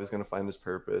himself, he's gonna find his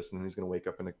purpose, and then he's gonna wake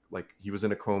up in a, like he was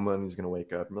in a coma and he's gonna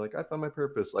wake up and be like, I found my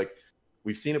purpose. Like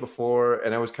we've seen it before,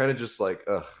 and I was kind of just like,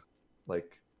 ugh,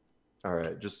 like all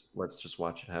right, let's just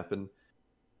watch it happen.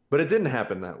 But it didn't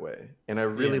happen that way, and I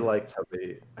really liked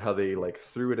how they like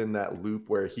threw it in that loop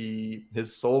where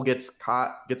his soul gets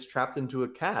trapped into a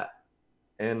cat,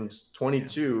 and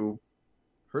 22,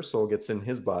 her soul gets in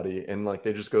his body, and like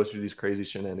they just go through these crazy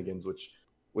shenanigans, which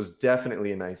was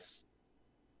definitely a nice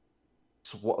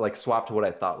swap to what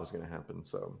I thought was going to happen.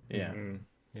 So yeah,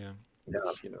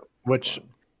 which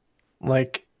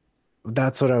like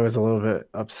that's what I was a little bit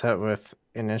upset with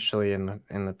initially in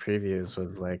the previews,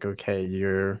 was like, okay,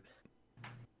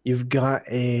 you've got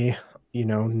a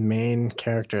main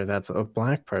character that's a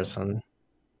black person,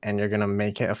 and you're gonna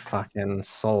make it a fucking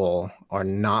soul or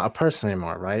not a person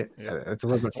anymore, right? It's a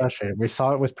little bit frustrating. We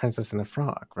saw it with Princess and the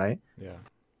Frog, right? Yeah.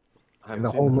 In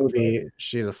the whole movie,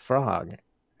 she's a frog,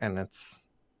 and it's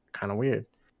kind of weird.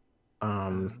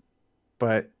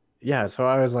 But yeah, so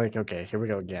I was like, okay, here we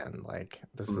go again. Like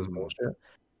this is bullshit.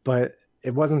 But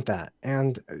it wasn't that.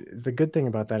 And the good thing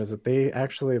about that is that they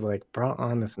actually like brought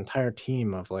on this entire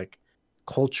team of like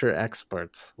culture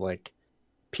experts, like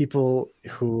people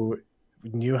who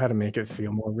knew how to make it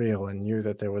feel more real and knew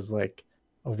that there was like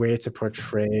a way to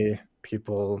portray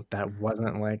people that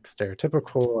wasn't like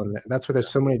stereotypical. And that's why there's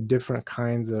so many different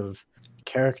kinds of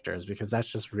characters, because that's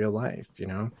just real life,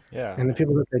 Yeah. And the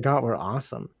people that they got were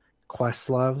awesome.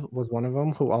 Questlove was one of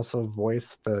them, who also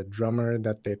voiced the drummer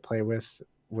that they play with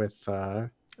the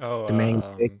main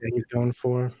gig that he's going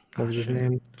for. What was his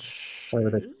name? Sorry,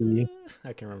 with a C.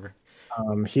 I can remember.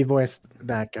 He voiced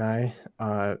that guy.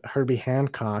 Herbie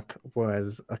Hancock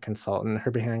was a consultant.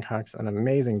 Herbie Hancock's an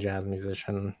amazing jazz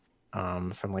musician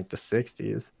from like the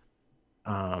 60s.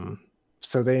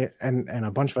 So they and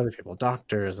a bunch of other people,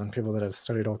 doctors and people that have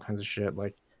studied all kinds of shit,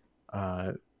 like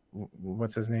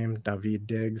what's his name? David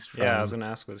Diggs. Yeah, I was gonna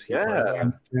ask, was he part of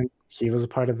that? He was a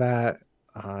part to that,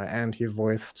 and he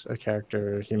voiced a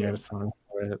character. He made a song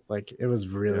for it. Like it was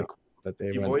really cool that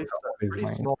they voiced a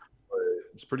pretty small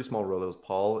role. It was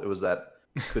Paul. It was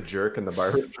the jerk in the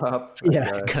barber shop.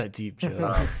 Cut deep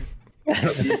joke.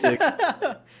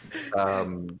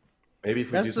 Maybe if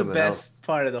we that's do the something best else.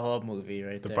 part of the whole movie,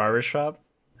 right The there. barbershop.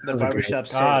 The barbershop.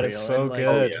 God, it's so good.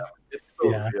 Oh, yeah. It's so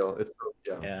real. It's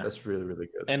so, that's really, really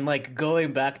good. And like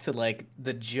going back to like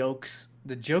the jokes,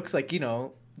 like,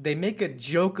 they make a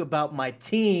joke about my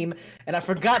team, and I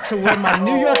forgot to wear my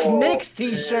New York Knicks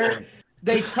t-shirt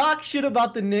They talk shit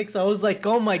about the Knicks. I was like,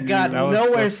 oh my god, That was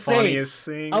nowhere the safe. funniest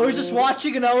thing. I was just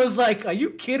watching and I was like, are you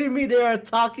kidding me? They are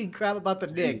talking crap about the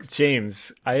Knicks.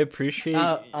 James, I appreciate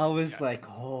I was like,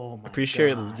 oh my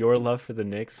appreciate god. your love for the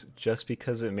Knicks just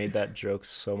because it made that joke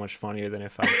so much funnier than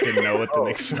if I didn't know what the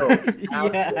Knicks no, were.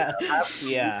 Yeah.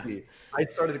 absolutely. Yeah. I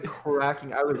started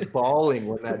cracking. I was bawling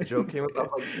when that joke came up. I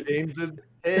was like, James is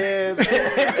pissed.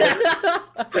 I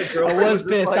girlfriend was was just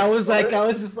pissed. like, I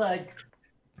was just like,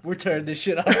 we're turning this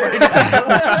shit off right now.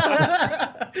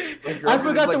 I girlfriend forgot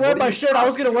was to like, wear "What are my you shirt. I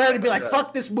was gonna talking wear it and be like, about?"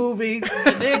 fuck this movie.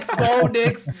 The Knicks, go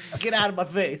Knicks. Get out of my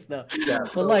face. No. Yeah,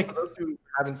 But so like, for those who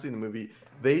haven't seen the movie,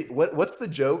 what's the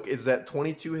joke is that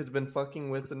 22 has been fucking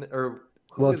with or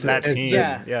who Well, is That it? team.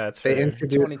 Yeah. Yeah, that's they fair.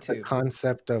 introduced the 22.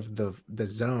 concept of the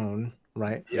zone,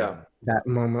 right? Yeah. That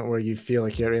moment where you feel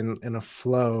like you're in a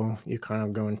flow, you kind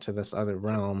of go into this other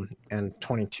realm, and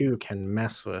 22 can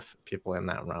mess with people in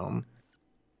that realm.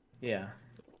 yeah.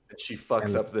 And she fucks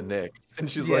And- up the Knicks.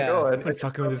 And she's like, Yeah. oh, Been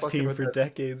fucking with this team for that.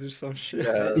 decades or some shit.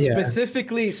 Yeah. Yeah.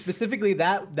 Specifically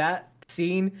that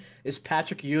scene is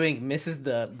Patrick Ewing misses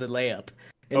the layup.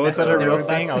 And Oh, is that's that a when they real were about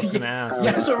thing? to- I was gonna ask.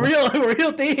 Yeah, it's a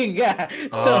real thing. Yeah.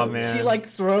 So Oh, man. she like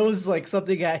throws like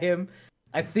something at him.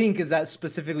 I think is that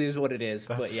specifically is what it is.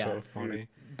 That's but yeah. so funny.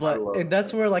 I love And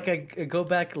that's that. where like I go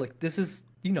back like this is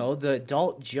the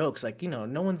adult jokes like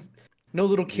no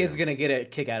little kid's gonna get a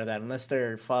kick out of that unless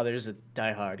their father's a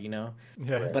diehard.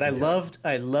 Yeah. But I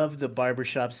loved the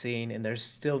barbershop scene, and there's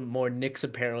still more Knicks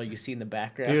apparel you see in the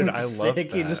background. Dude, It's I just love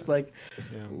sick. You that. just like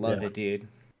Yeah. love it, dude.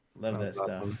 Love that was stuff.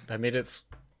 awesome. That made it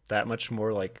that much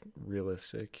more like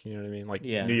realistic. You know what I mean? Like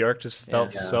Yeah. New York just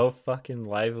felt Yeah. so fucking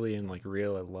lively and like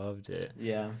real. I loved it.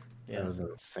 Yeah, That yeah, was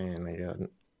insanely good.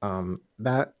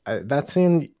 That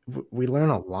scene, we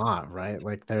learn a lot, right?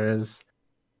 Like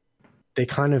they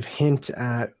kind of hint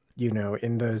at,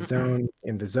 in the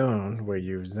zone where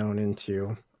you zone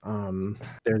into,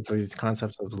 there's these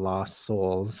concepts of lost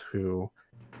souls who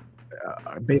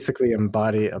basically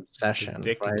embody obsession,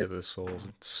 Addicted right? to the soul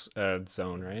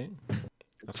zone, right?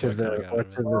 That's To what I kinda the got or out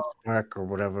of to it. the spark or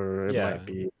whatever it Yeah. might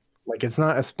be. Like it's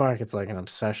not a spark, it's like an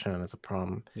obsession, it's a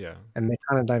problem. Yeah. And they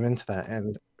kind of dive into that.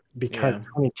 And because Yeah.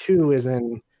 22 is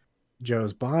in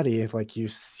Joe's body, like you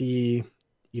see,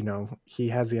 he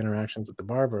has the interactions with the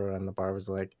barber, and the barber's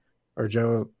like, or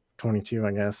Joe 22,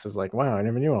 I guess, is like, wow, I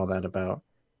never knew all that about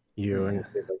you. And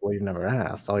he's like, well, you've never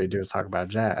asked. All you do is talk about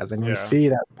jazz. And you Yeah. see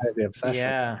that side of the obsession.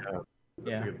 yeah.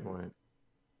 That's Yeah. a good point.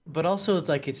 But also,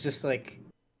 it's just like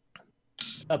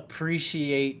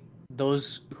appreciate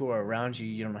those who are around you.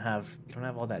 You don't have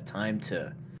all that time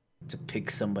to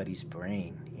pick somebody's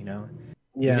brain.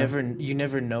 Yeah. You never know you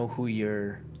never know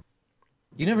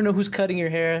who's cutting your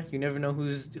hair. You never know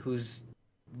who's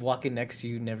walking next to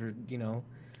you.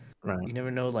 Right. You never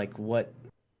know like what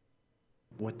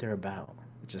they're about.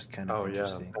 It's just kind of Oh yeah,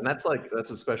 interesting. and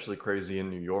that's especially crazy in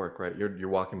New York, right? You're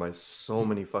walking by so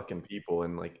many fucking people,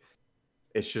 and like,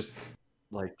 it's just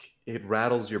like it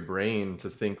rattles your brain to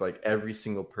think like every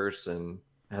single person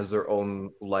has their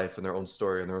own life and their own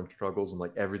story and their own struggles and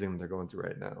like everything they're going through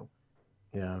right now.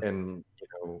 Yeah. And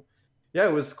yeah,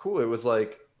 it was cool. It was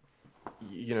like,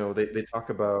 they talk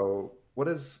about what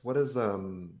does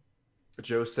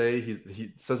Joe say?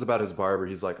 He says about his barber.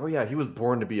 He's like, oh yeah, he was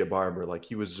born to be a barber. Like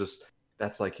he was just,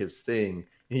 that's like his thing.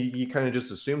 He kind of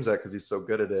just assumes that because he's so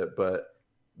good at it. But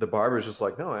the barber's just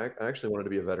like, no, I actually wanted to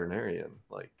be a veterinarian.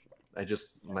 Like I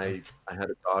had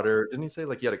a daughter. Didn't he say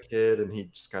like he had a kid and he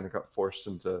just kind of got forced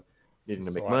into needing to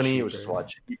It's a make lot money? It was just a cheaper. lot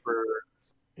cheaper.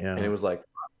 Yeah. And it was like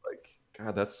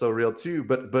God, that's so real too.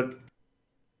 But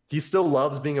he still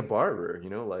loves being a barber.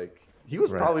 Like he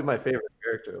was Right. probably my favorite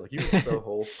character. Like he was so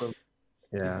wholesome.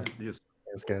 Yeah. He was-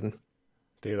 It's good.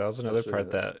 Dude, that was another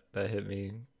Especially part that hit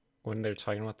me when they're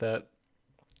talking about that.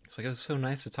 It's like, it was so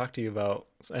nice to talk to you about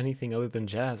anything other than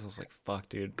jazz. I was like, fuck,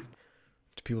 dude. Do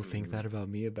people think that about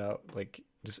me, about like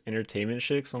just entertainment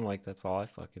shit? 'Cause I'm like, that's all I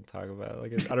fucking talk about.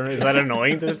 Like, I don't know, is that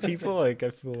annoying to people? Like, I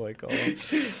feel like, I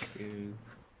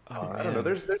don't know.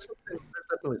 There's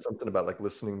definitely something about like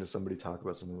listening to somebody talk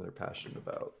about something they're passionate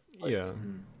about. Like, yeah.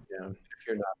 if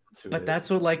you're not into But it. that's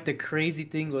what like the crazy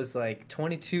thing was like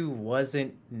 22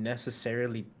 wasn't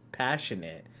necessarily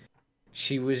passionate.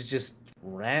 She was just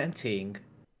ranting,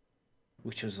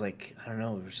 which was like, I don't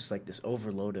know, it was just like this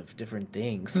overload of different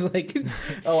things. Like and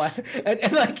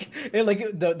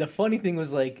the funny thing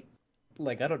was like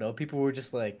I don't know, people were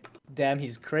just like, damn,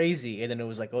 he's crazy, and then it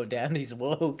was like, oh damn, he's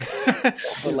woke.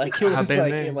 But like it I've was been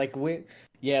like there. it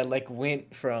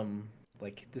went from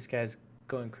like this guy's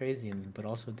going crazy, but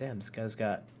also damn, this guy's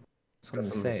got something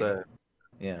Got to something say. to say.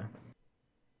 Yeah.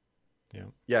 Yeah.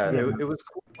 Yeah, Yeah. it was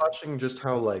cool watching just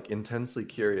how like intensely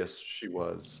curious she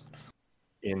was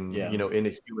in Yeah. in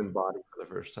a human body for the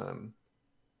first time.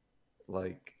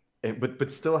 Like,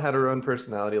 but still had her own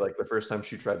personality. Like the first time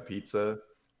she tried pizza,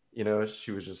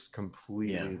 she was just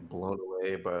completely blown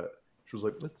away. But she was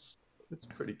like, "It's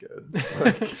pretty good."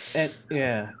 Like,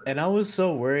 And I was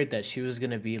so worried that she was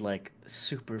gonna be like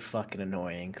super fucking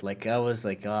annoying. Like I was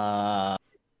like,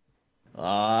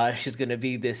 she's gonna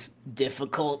be this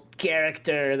difficult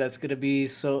character that's gonna be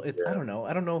so. It's I don't know.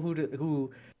 I don't know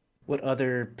what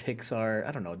other Pixar.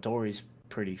 I don't know. Dory's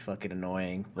pretty fucking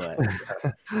annoying, but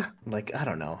like I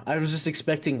don't know. I was just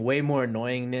expecting way more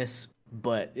annoyingness,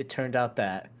 but it turned out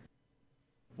that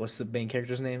what's the main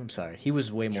character's name? I'm sorry. He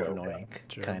was way more Joe. annoying,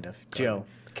 Joe. kind of. Joe.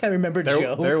 Can't remember There,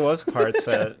 Joe. there was parts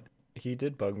that he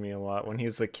did bug me a lot when he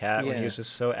was the cat. When he Yeah. was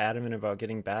just so adamant about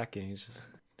getting back, and he's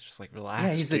just like, relax.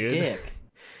 Yeah, he's dude. a dick.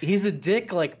 He's a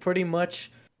dick, like pretty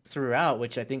much throughout,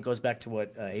 which I think goes back to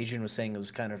what Adrian was saying. It was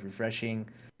kind of refreshing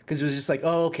because it was just like,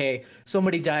 oh, okay,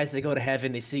 somebody dies, they go to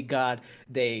heaven, they see God,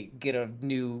 they get a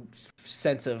new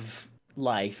sense of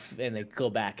life, and they go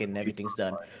back, and everything's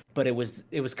done. But it was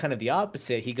kind of the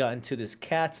opposite. He got into this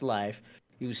cat's life.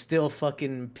 He was still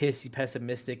fucking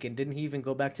pessimistic, and didn't he even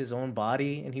go back to his own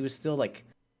body? And he was still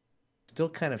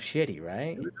kind of shitty,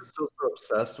 right? he was just still so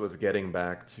obsessed with getting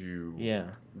back to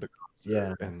Yeah, the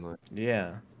concert. Yeah. And like,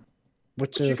 yeah,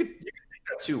 Which you is could take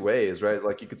that two ways, right?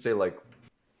 Like you could say like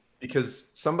because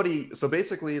so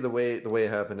basically the way it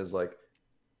happened is like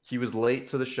he was late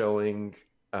to the showing,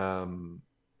 and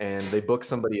they booked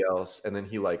somebody else, and then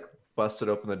he like busted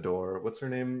open the door. What's her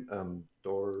name?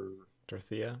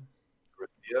 Dorothea.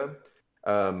 Dorothea.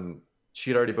 She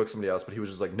had already booked somebody else, but he was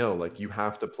just like, no, like you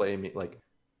have to play me. Like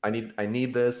I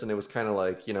need this, and it was kind of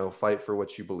like fight for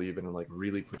what you believe in and like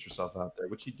really put yourself out there,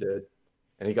 which he did,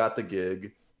 and he got the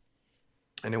gig,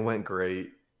 and it went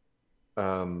great.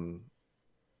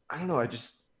 I don't know. I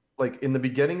just like towards the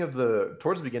beginning of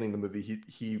the movie,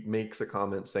 he makes a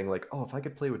comment saying like, "Oh, if I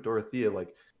could play with Dorothea,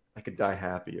 like I could die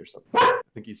happy or something." I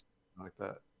think he's like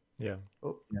that. Yeah.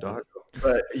 Oh, Yeah. dog.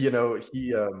 But he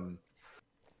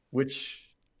which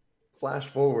flash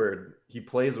forward, he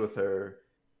plays with her,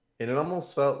 and it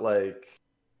almost felt like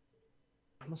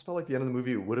the end of the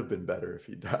movie would have been better if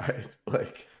he died.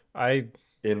 Like I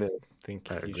in it.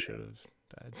 think I he agree. should have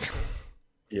died.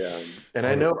 Yeah, and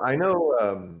I know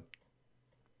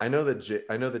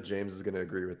that James is going to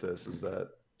agree with this. Is that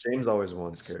James always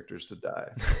wants characters to die.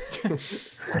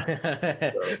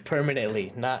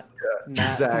 permanently, not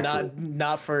exactly.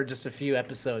 not for just a few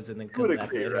episodes and then You come would back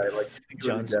agree, later. right? Like you think it would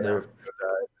Jon be better Snow. if he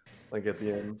died, like at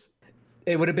the end.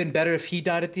 It would have been better if he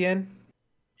died at the end.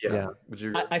 Yeah. Would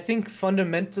you? I think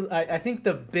I think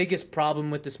the biggest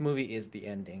problem with this movie is the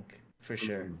ending, for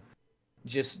sure. Mhm.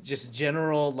 Just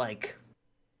general like.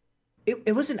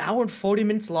 It was an hour and 40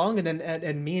 minutes long, and then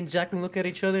and me and Jacqueline look at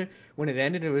each other when it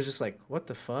ended. It was just like, what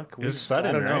the fuck? It was sudden,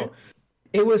 I don't know. right?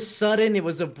 It was sudden. It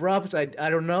was abrupt. I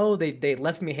don't know. They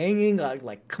left me hanging.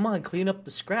 Like, come on, clean up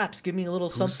the scraps. Give me a little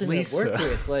Who's something to Lisa? work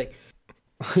with. Like,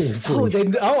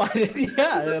 Seriously.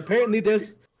 yeah.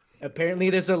 Apparently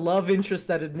there's a love interest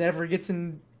that it never gets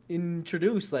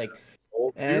introduced. Like,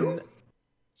 Soul and too?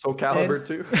 Soul Calibur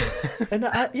too. and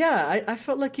I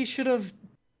felt like he should have.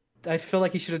 I felt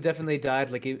like he should have definitely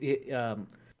died. Like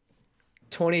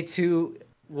 22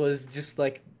 was just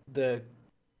like the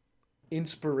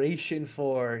inspiration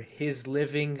for his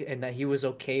living, and that he was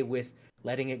okay with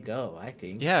letting it go. I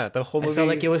think. Yeah, the whole movie. I felt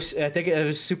like it was. I think it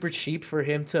was super cheap for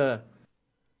him to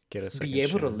get a second be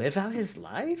able to chance. live out his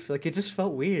life. Like it just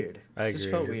felt weird. I It just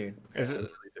agree. felt weird.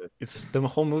 It's the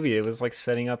whole movie. It was like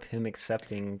setting up him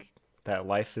accepting that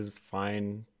life is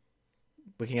fine,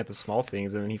 looking at the small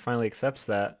things, and then he finally accepts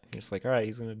that. He's like, all right,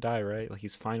 he's gonna die, right? Like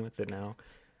he's fine with it now.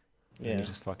 And Yeah. he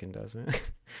just fucking doesn't.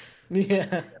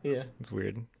 Yeah. Yeah. It's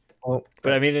weird. Well,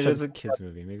 But I mean, it to- is a kids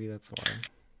movie. Maybe that's why,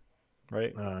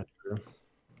 right? True.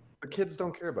 The kids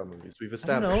don't care about movies. We've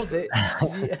I don't know.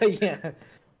 established. Yeah.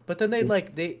 But then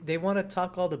they want to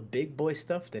talk all the big boy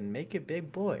stuff. Then make it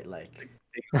big boy. Like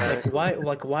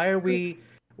why are we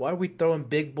throwing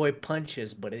big boy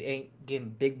punches, but it ain't getting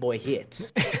big boy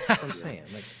hits? That's what I'm saying.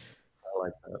 Like, I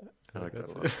like that. I like that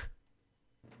That's a lot. it.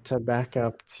 To back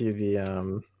up to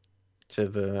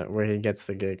the where he gets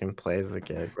the gig and plays the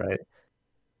gig, right?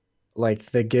 Like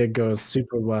the gig goes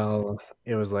super well.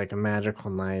 It was like a magical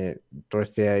night.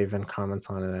 Dorothea even comments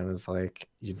on it and was like,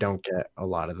 "You don't get a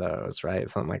lot of those, right?"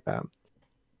 Something like that.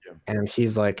 Yeah. And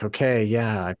he's like, "Okay,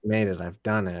 yeah, I've made it. I've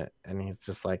done it." And he's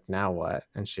just like, "Now what?"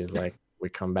 And she's like, "We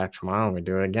come back tomorrow and we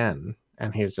do it again."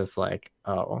 And he's just like,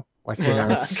 "Oh, Like, you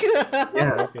know,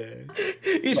 yeah, Okay.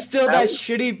 He's still that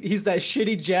shitty. He's that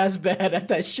shitty jazz band at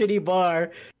that shitty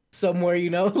bar somewhere. You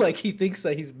know, like he thinks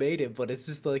that he's made it, but it's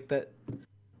just like that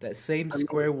same I mean,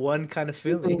 square one kind of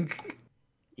feeling.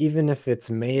 even if it's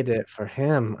made it for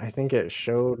him, I think it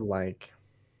showed like,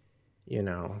 you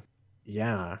know,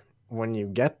 yeah, when you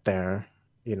get there,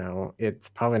 you know, it's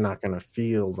probably not gonna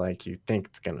feel like you think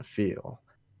it's gonna feel.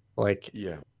 Like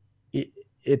Yeah.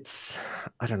 it's,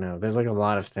 I don't know, there's like a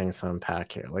lot of things to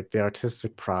unpack here. Like the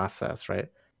artistic process, right?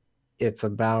 It's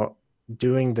about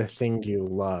doing the thing you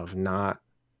love, not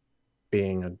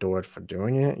being adored for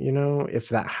doing it, you know? If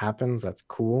that happens, that's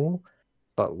cool,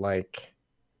 but like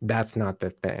that's not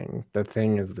the thing. The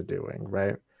thing is the doing,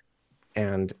 right?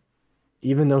 And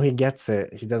even though he gets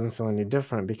it, he doesn't feel any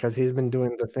different because he's been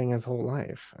doing the thing his whole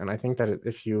life. And I think that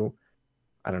if you,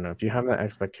 I don't know, if you have that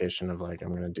expectation of like, I'm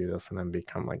going to do this and then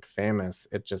become like famous,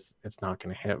 it's not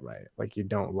going to hit right. Like you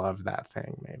don't love that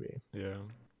thing, maybe. Yeah.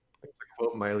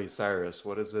 Quote Miley Cyrus,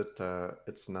 what is it?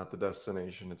 It's not the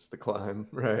destination, it's the climb,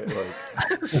 right? Like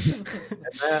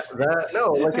that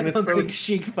no, like, and I it's don't so, think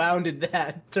Sheik founded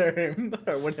that term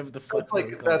or whatever the fuck. it's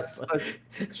like that's such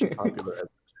popular as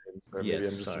James. Or maybe Yes, I'm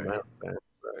just sorry. a rap fan.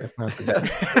 Sorry. It's not the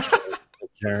destination, it's the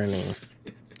journey.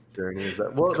 Journey is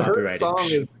that? Well, her Copyrighted. song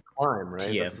is the climb, right?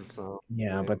 TM. That's the song.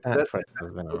 Yeah, but that phrase has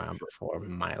been around before.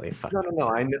 Miley No.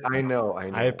 I know.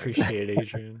 I appreciate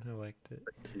Adrian. I liked it.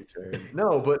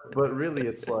 No, but really,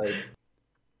 it's like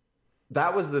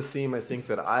that was the theme I think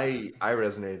that I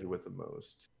resonated with the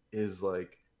most is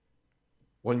like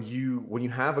when you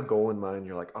have a goal in mind,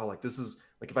 you're like, oh, like this is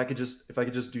like if I could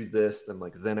just do this,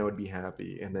 then I would be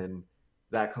happy, and then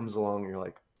that comes along, and you're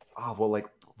like, oh, well, like,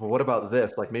 well, what about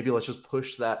this? Like maybe let's just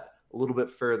push that a little bit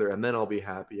further, and then I'll be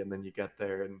happy, and then you get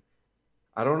there, and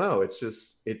I don't know, it's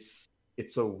just it's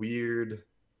a weird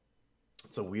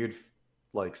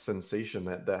like sensation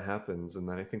that happens, and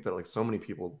that I think that like so many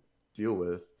people deal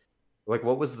with. Like,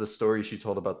 what was the story she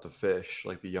told about the fish,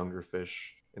 like the younger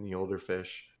fish and the older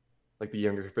fish? Like the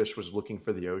younger fish was looking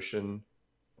for the ocean,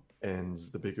 and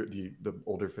the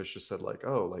older fish just said like,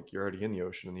 oh, like you're already in the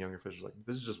ocean, and the younger fish was like,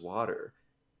 this is just water.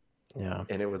 Yeah.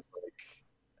 And it was like,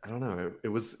 I don't know, it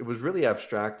was really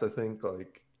abstract, I think,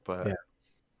 like, but Yeah.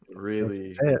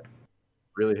 really It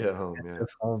hit home. fit Yeah.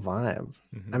 this whole vibe.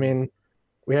 Mhm. I mean,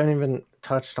 we haven't even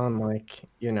touched on like,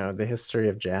 you know, the history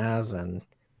of jazz, and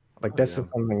like this is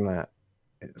something that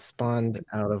spawned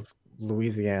out of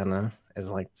Louisiana as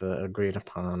like the agreed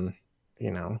upon, you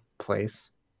know,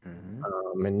 place in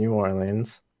New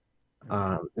Orleans.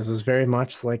 This was very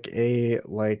much like a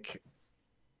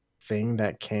thing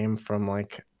that came from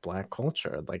like Black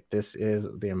culture. Like this is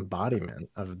the embodiment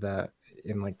of that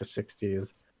in like the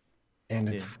 60s, and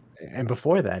it's and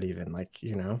before that even, like,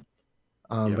 you know.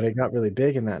 But it got really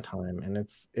big in that time, and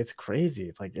it's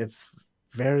crazy. Like it's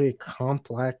very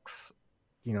complex,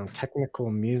 you know, technical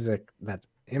music that's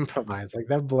improvised. Like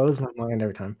that blows my mind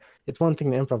every time. It's one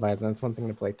thing to improvise and it's one thing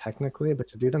to play technically, but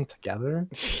to do them together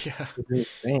Yeah. is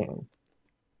insane.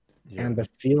 And the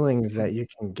feelings that you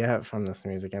can get from this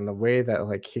music, and the way that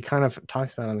like he kind of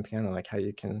talks about on the piano, like how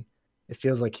you can, it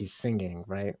feels like he's singing,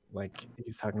 right? Like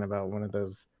he's talking about one of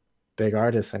those big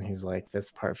artists, and he's like, this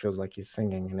part feels like he's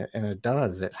singing, and it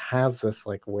does. It has this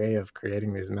like way of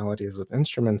creating these melodies with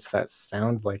instruments that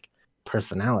sound like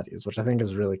personalities, which I think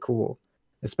is really cool,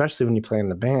 especially when you play in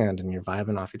the band and you're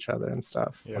vibing off each other and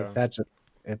stuff. Yeah. Like that just,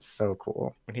 it's so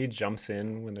cool. When he jumps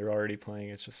in when they're already playing,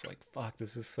 it's just like, fuck,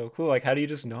 this is so cool. Like, how do you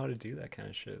just know how to do that kind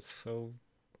of shit? It's so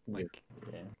like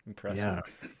impressive.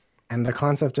 Yeah. And the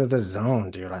concept of the zone,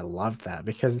 dude, I loved that,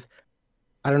 because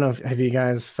I don't know if have you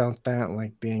guys felt that,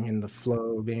 like being in the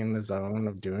flow, being in the zone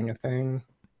of doing a thing?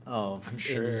 Oh, I'm in the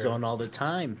sure. zone all the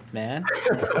time, man.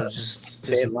 just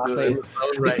They play. love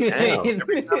Right now,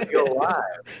 every time we go live.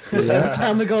 Every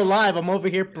time we go live, I'm over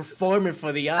here performing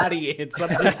for the audience. I'm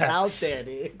just out there,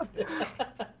 dude.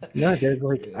 No, there's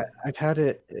like I've had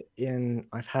it in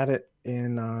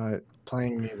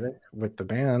playing music with the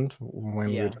band when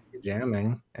Yeah. we're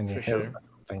jamming, and you For hit sure.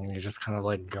 something and you just kind of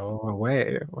like go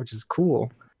away, which is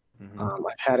cool. Mhm.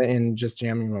 I've had it in just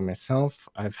jamming by myself.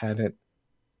 I've had it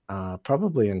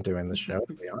probably in doing the show,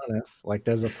 to be honest. Like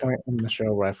there's a point in the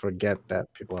show where I forget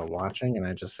that people are watching, and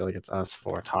I just feel like it's us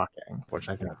four talking, which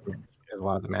I think is a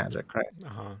lot of the magic, right?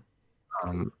 Uh-huh.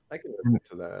 I can relate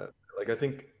to that. Like, I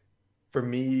think for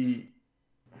me,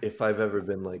 if I've ever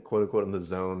been like quote unquote in the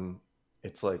zone,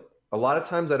 it's like a lot of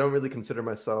times I don't really consider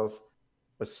myself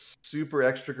a super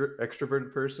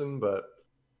extroverted person, but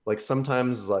like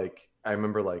sometimes, like I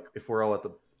remember, like if we're all at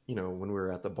the, you know, when we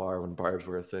were at the bar, when bars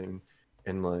were a thing,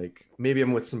 and like maybe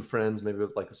I'm with some friends, maybe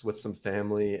with some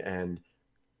family, and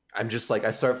I'm just like,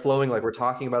 I start flowing, like we're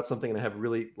talking about something and I have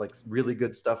really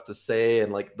good stuff to say,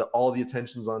 and like all the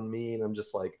attention's on me, and I'm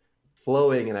just like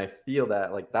flowing, and I feel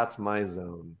that like that's my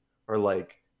zone. Or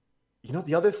like,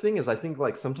 the other thing is I think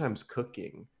like sometimes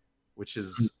cooking, which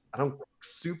is, I don't cook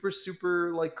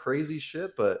super like crazy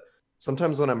shit, but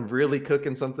sometimes when I'm really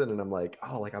cooking something and I'm like,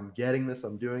 oh, like I'm getting this,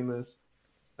 I'm doing this,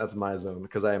 that's my zone,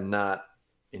 because I am not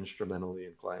instrumentally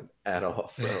inclined at all.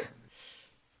 So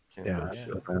can't Yeah, really I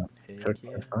show. feel that. Heck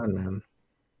Cooking yeah. is fun, man.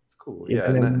 It's cool. Even Yeah,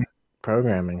 and in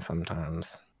programming,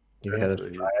 sometimes you hit a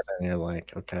exactly. stride and you're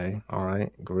like, okay, all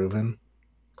right, grooving,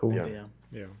 cool. Yeah. Yeah.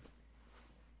 Yeah.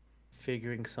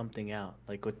 Figuring something out,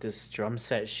 like with this drum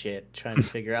set shit, trying to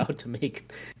figure out to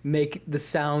make the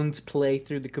sounds play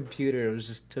through the computer. It was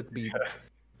just took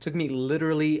me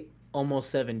literally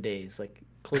almost 7 days, like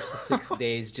close to 6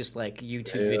 days, just like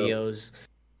YouTube Damn. videos,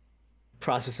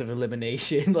 process of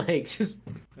elimination, like just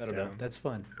I don't know. Yeah. That's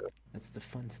fun. That's the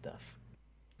fun stuff.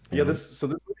 Yeah, this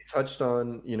movie touched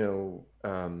on,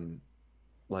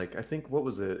 like I think, what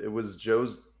was it? It was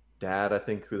Joe's dad, I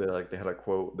think, who they had a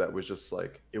quote that was just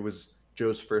like, it was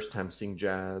Joe's first time seeing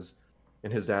jazz,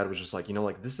 and his dad was just like,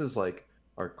 like this is like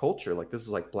our culture, like this is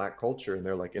like Black culture, and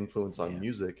they're like influence on Yeah.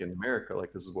 music in America,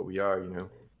 like this is what we are, And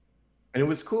it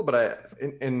was cool, but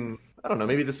and I don't know,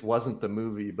 maybe this wasn't the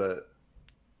movie, but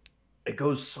it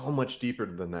goes so much deeper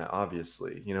than that,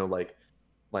 obviously,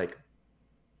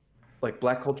 like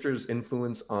Black culture's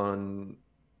influence on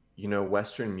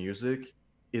Western music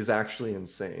is actually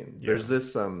insane. Yeah. There's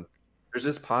this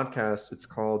podcast, it's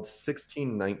called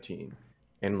 1619,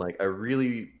 and like I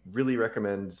really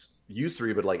recommend you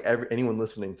three, but like anyone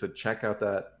listening, to check out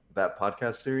that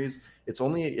podcast series.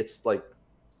 It's like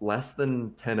less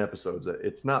than 10 episodes.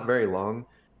 It's not very long,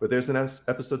 but there's an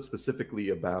episode specifically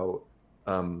about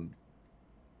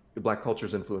Black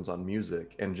culture's influence on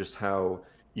music, and just how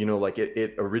like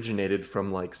it originated from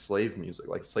like slave music,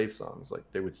 like slave songs, like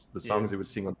the songs they would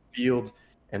sing on the field,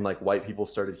 and like white people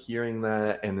started hearing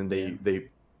that, and then they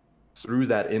threw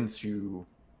that into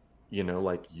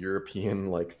like European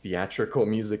like theatrical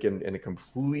music, and it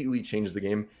completely changed the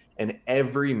game. And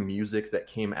every music that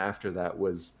came after that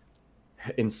was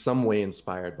in some way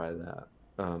inspired by that.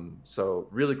 So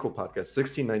really cool podcast.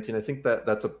 1619, I think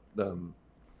that's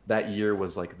that year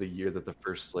was like the year that the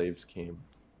first slaves came.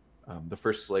 The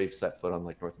first slave set foot on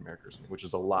like North America or something, which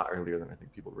is a lot earlier than I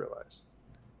think people realize.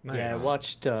 Nice.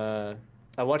 Yeah,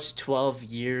 I watched 12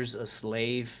 Years a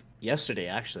Slave yesterday,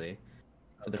 actually,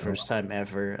 for the first time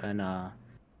ever, and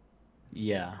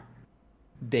yeah,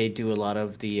 they do a lot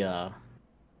of the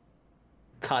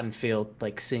cotton field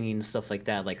like singing and stuff like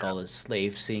that, like all the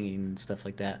slave singing and stuff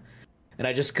like that, and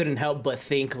I just couldn't help but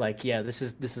think like, yeah, this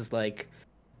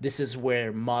is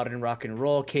where modern rock and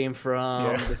roll came from.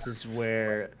 Yeah. This is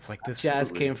where It's like this.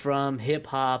 jazz came from, hip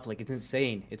hop. Like it's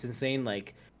insane.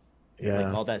 Like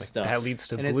Yeah, all that Like, stuff. that leads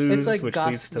to And blues, like which gos-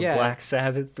 leads to yeah. Black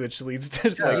Sabbath, which leads to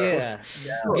it's like, Yeah,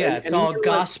 it's all even, like-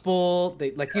 gospel.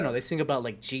 They like they sing about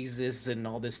like Jesus and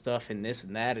all this stuff and this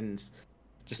and that, and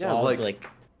just Yeah, all like, like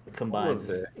all combines. of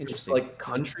It's it. It's interesting. like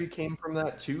country came from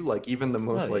that too. Like even the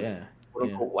most Oh, like yeah. quote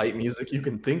unquote white music you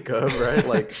can think of, right?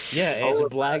 Like Yeah, all it's of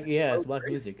black. Yeah, it's so black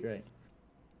crazy. music, right?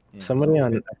 Yeah. somebody I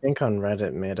think on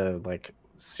Reddit made a like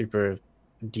super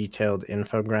detailed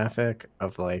infographic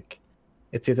of like,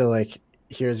 it's either like,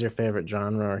 here's your favorite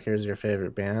genre or here's your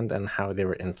favorite band, and how they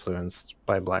were influenced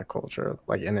by Black culture.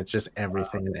 Like, and it's just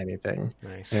everything and anything.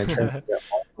 nice. And it turns it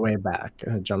all the way back,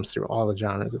 and it jumps through all the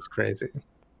genres. It's crazy.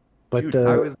 But Dude,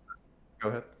 the go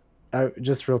ahead.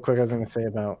 just real quick, I was going to say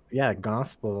about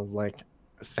gospel, like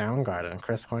Soundgarden,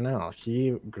 Chris Cornell.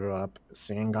 He grew up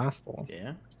singing gospel.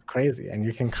 Yeah. It's crazy, and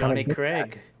you can kind Johnny of get that.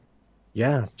 Craig.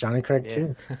 Yeah, Johnny Craig Yeah.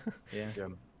 too. Yeah.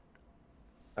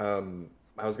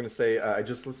 I was gonna say, I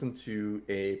just listened to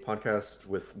a podcast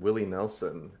with Willie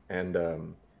Nelson,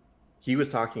 and he was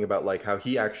talking about like how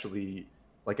he actually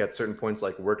like at certain points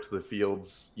like worked the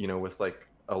fields, with like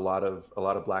a lot of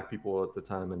Black people at the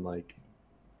time, and like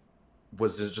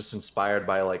was just inspired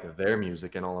by like their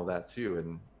music and all of that too.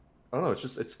 And I don't know,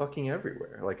 it's fucking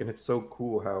everywhere. Like, and it's so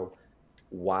cool how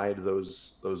wide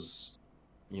those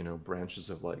branches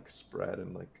have like spread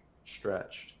and like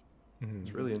stretched. Mhm.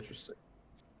 It's really interesting.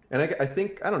 And I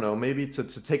think, I don't know, maybe to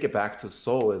take it back to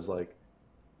soul is like,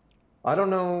 I don't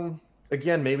know,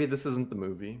 again, maybe this isn't the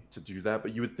movie to do that,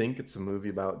 but you would think it's a movie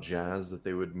about jazz, that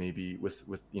they would maybe with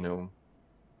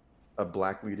a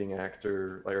Black leading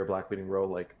actor, like, or a Black leading role,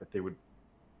 like that they would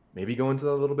maybe go into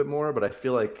that a little bit more, but I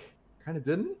feel like kind of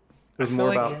didn't. It was feel more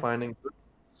like- about finding.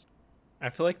 I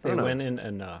feel like I they don't know. went in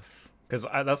enough, Because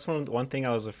that's one thing I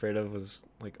was afraid of was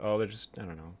like, oh, I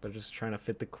don't know, they're just trying to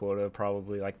fit the quota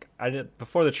probably. Like I did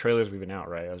before the trailers were even out,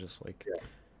 right? I was just like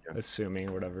assuming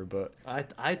or whatever. But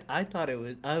I thought it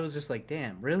was. I was just like,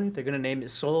 damn, really? They're gonna name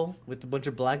it Soul with a bunch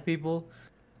of black people?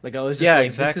 Like I was just like,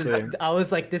 exactly. I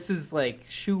was like, this is like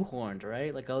shoehorned,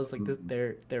 right? Like I was like,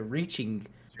 they're reaching.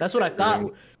 That's what I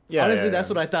thought. Yeah, honestly, yeah, that's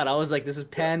what I thought. I was like, this is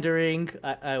pandering.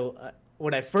 I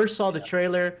when I first saw the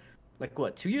trailer, like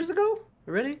what, 2 years ago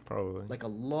already? Probably. Like a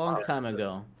long time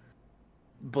ago.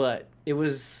 But it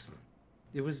was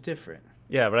different.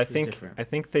 Yeah, but I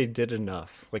think they did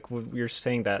enough. Like we were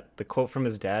saying that the quote from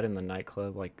his dad in the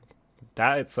nightclub, like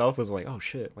that itself was like, oh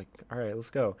shit, like all right, let's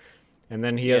go. And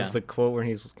then he has the quote where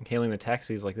he's hailing the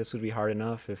taxi. He's like, this would be hard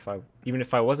enough even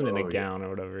if I wasn't in a gown or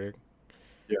whatever.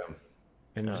 Yeah.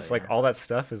 And just like all that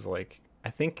stuff is like, I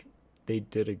think they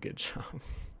did a good job.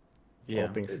 Yeah,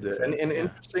 they did. And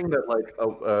interesting that like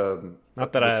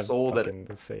not that I have soul fucking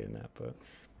to say in that, but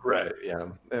right, yeah,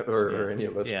 or any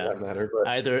of us for that matter. But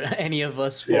either any of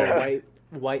us for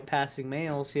white passing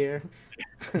males here.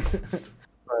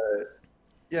 But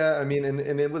yeah, I mean,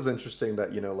 and it was interesting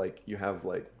that like you have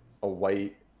like a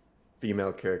white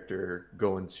female character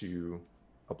go into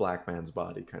a black man's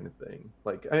body kind of thing.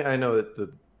 Like I know that the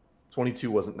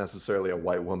 22 wasn't necessarily a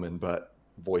white woman, but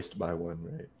voiced by one,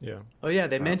 right? Yeah. Oh yeah,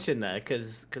 they mentioned that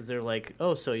because they're like,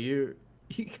 oh, so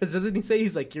because doesn't he say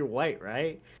he's like, you're white,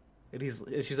 right? And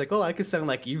she's like, oh, I could sound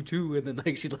like you too, and then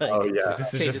like she like, oh yeah, like,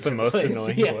 this is just the most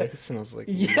annoying voice, and I was like,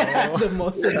 yeah, no. the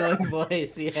most annoying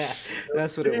voice, yeah,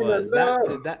 that's what it was.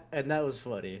 That was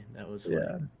funny. That was funny.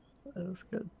 Yeah, that was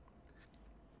good.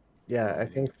 Yeah, I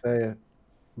think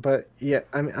but yeah,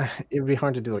 I mean, it'd be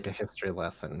hard to do like a history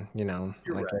lesson, You're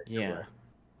like right. Yeah.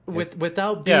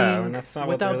 Without being, and that's not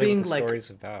without really being what the like, story's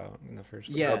about in the first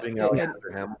place. yeah, Being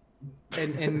Alexander Hamilton.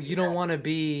 and you don't want to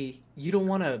be, you don't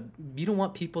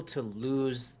want people to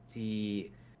lose the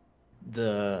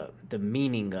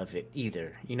meaning of it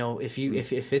either.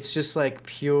 If it's just like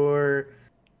pure,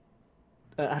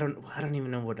 I don't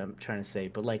even know what I'm trying to say,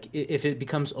 but like if it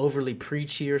becomes overly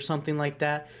preachy or something like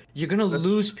that, you're gonna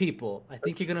lose people. I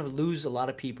think you're gonna lose a lot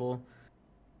of people,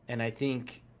 and I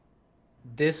think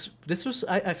this was.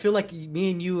 I feel like me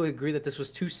and you agree that this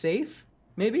was too safe.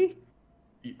 Maybe.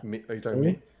 Are you talking to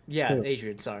me? Yeah,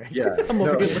 Adrian. Sorry. Yeah. I'm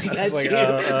over here looking at like, you.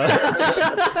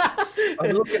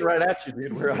 I'm looking right at you,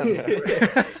 dude. We're on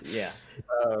that. Yeah.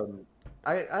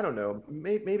 I don't know.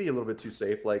 Maybe a little bit too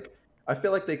safe. Like I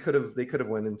feel like they could have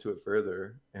went into it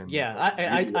further. And yeah,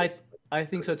 I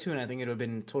think so too, and I think it would have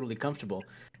been totally comfortable.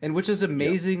 And which is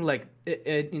amazing, like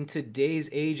in today's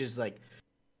age, is like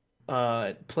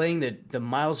playing the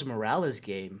Miles Morales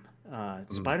game,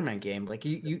 Spider-Man game. Like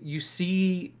you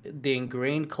see the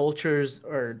ingrained cultures,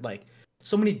 or like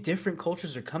so many different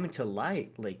cultures are coming to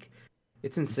light. Like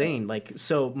it's insane. Like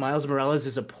so, Miles Morales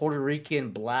is a Puerto Rican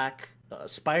black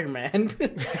Spider-Man,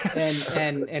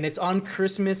 and it's on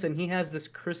Christmas, and he has this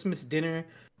Christmas dinner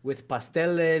with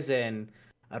pasteles and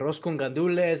arroz con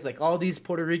gandules, like all these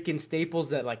Puerto Rican staples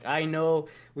that like I know,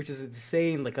 which is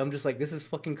insane. Like I'm just like, this is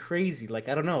fucking crazy. Like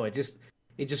I don't know, it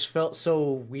just felt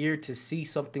so weird to see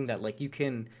something that like you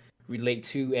can relate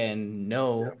to and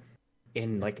know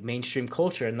in like mainstream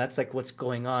culture, and that's like what's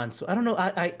going on. So I don't know,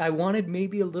 I wanted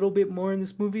maybe a little bit more in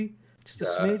this movie. Just a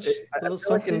smidge, a little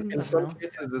something. Like in some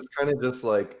cases, it's kind of just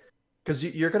like, because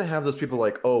you're gonna have those people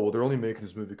like, oh, well, they're only making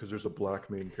this movie because there's a black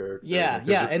main character. Yeah,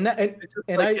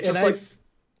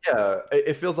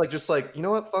 it feels like just like, you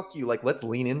know what, fuck you. Like, let's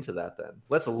lean into that then.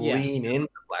 Let's lean into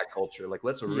black culture. Like,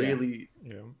 let's really,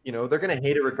 they're gonna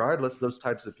hate it regardless. Those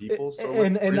types of people. So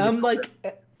I'm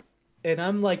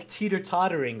like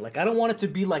teeter-tottering. Like, I don't want it to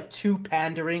be like too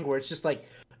pandering, where it's just like,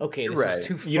 okay, this is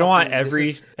too. You don't want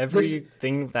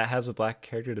everything that has a black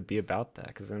character to be about that,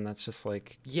 because then that's just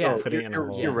like putting it in a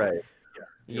hole. You're right.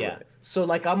 Yeah. So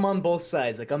like I'm on both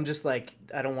sides. Like I'm just like,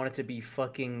 I don't want it to be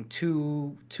fucking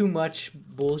too much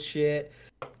bullshit,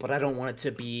 but I don't want it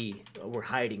to be we're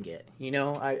hiding it.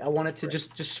 I want it to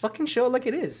just fucking show it like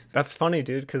it is. That's funny,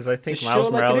 dude, because I think Miles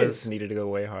Morales needed to go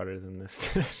way harder than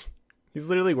this. He's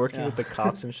literally working with the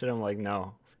cops and shit. I'm like,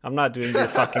 no, I'm not doing your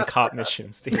fucking cop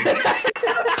missions, dude.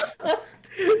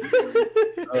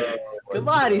 Come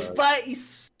on, he's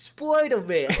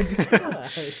Spider-Man.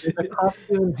 The cops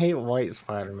even hate white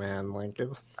Spider-Man. Like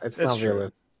it's not true.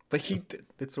 realistic. But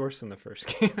it's worse than the first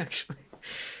game, actually.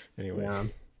 Anyway. Yeah.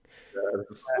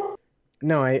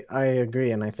 No, I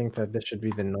agree, and I think that this should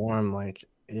be the norm. Like,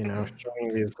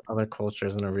 showing these other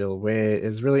cultures in a real way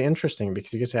is really interesting,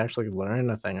 because you get to actually learn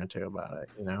a thing or two about it.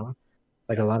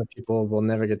 Like a lot of people will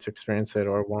never get to experience it,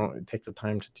 or won't take the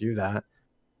time to do that.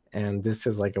 and this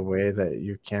is like a way that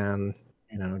you can,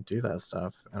 do that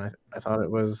stuff. And I thought it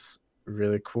was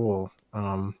really cool.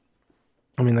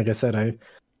 I mean, like I said,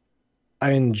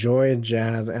 I enjoy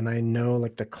jazz, and I know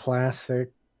like the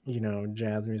classic,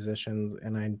 jazz musicians,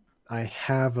 and I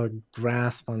have a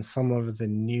grasp on some of the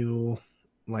new,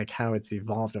 like how it's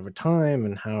evolved over time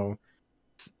and how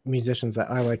musicians that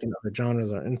I like in other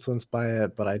genres are influenced by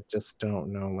it, but I just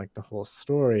don't know like the whole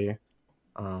story.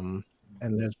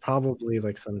 And there's probably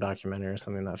like some documentary or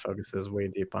something that focuses way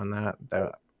deep on that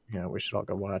we should all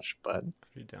go watch. But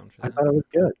Pretty down for I that. thought it was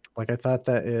good. Like I thought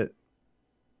that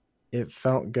it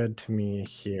felt good to me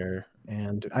here,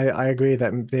 and I agree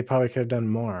that they probably could have done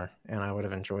more, and I would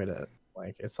have enjoyed it.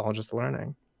 Like it's all just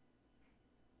learning.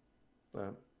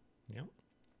 But Yep.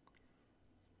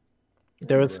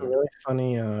 There was some really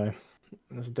funny.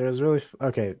 There's really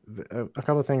okay. A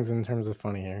couple of things in terms of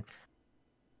funny here.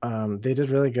 They did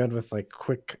really good with like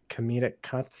quick comedic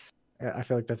cuts. I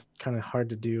feel like that's kind of hard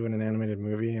to do in an animated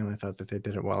movie, and I thought that they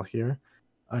did it well here.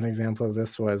 An example of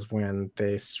this was when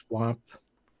they swap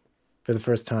for the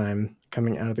first time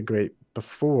coming out of the Great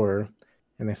Before,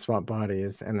 and they swap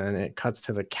bodies, and then it cuts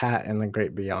to the cat in the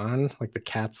Great Beyond, like the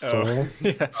cat's soul, Oh,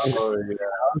 yeah.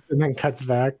 and then cuts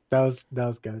back. That was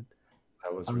good.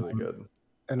 that was really good.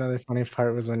 Another funny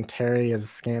part was when Terry is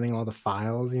scanning all the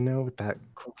files, with that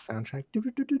cool soundtrack.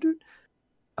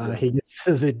 Yeah. He gets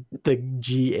to the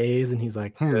GAs and he's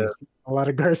like, Yes. a lot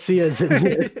of Garcias in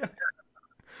here.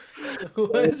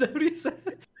 What is that what he said?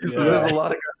 So there's a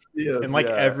lot of Garcias. And like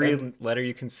yeah. every letter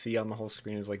you can see on the whole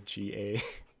screen is like GA.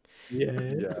 Yeah.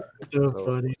 Yeah. So So-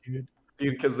 funny, dude.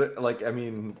 Dude, because like I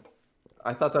mean,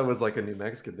 I thought that was like a New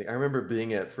Mexican thing. I remember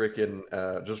being at freaking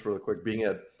just real quick, being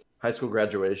at high school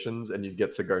graduations, and you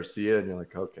get to Garcia, and you're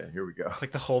like, okay, here we go. It's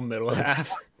like the whole middle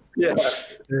half. Yeah,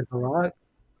 There's a lot.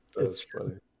 that's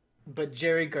funny. But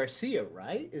Jerry Garcia,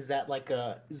 right? Is that like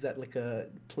a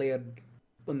play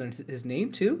on his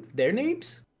name too? Their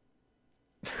names?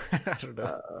 I don't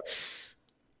know.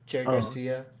 Jerry Oh,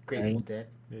 Garcia, Grateful right. Dead.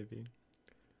 Maybe.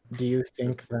 Do you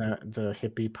think that the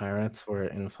hippie pirates were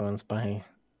influenced by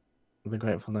the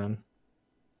Grateful Dead?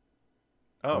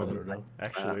 Oh, I don't know.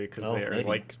 actually, because Oh, they are maybe.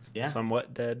 like Yeah.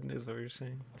 somewhat dead, is what you're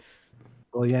saying.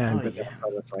 Well, yeah, Oh, but yeah.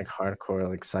 it's like hardcore,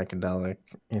 like psychedelic,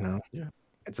 Yeah.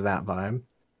 It's that vibe.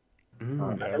 Mm.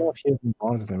 I don't know if he was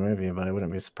involved in the movie, but I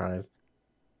wouldn't be surprised.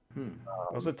 Hmm.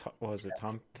 Was it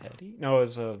Tom Petty? No, it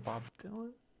was Bob Dylan.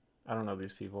 I don't know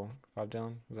these people. Bob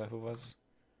Dylan, is that who it was?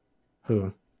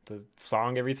 Who? The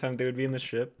song every time they would be in the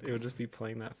ship, it would just be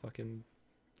playing that fucking.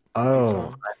 Oh,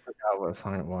 song. I forgot what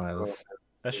song it was.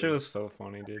 That shit was so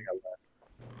funny, dude.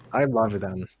 I loved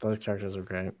them. Those characters were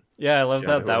great. Yeah, I love Yeah,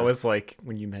 that. they That were. was like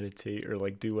when you meditate or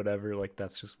like do whatever. Like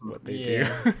that's just what they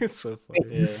Yeah. do. It's so funny.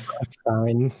 Yeah.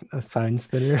 A sign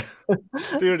spinner.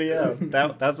 Dude, yeah,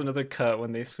 that's another cut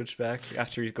when they switch back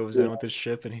after he goes down with his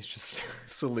ship and he's just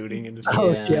saluting and just Oh,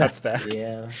 yeah. cuts back.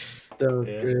 Yeah. That was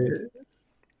Yeah. great.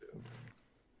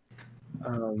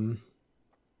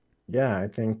 Yeah, I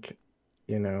think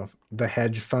the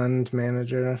hedge fund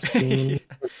manager scene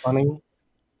was funny.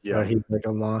 Yeah, Where he's like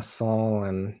a lost soul,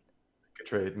 and make a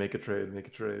trade, make a trade, make a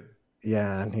trade.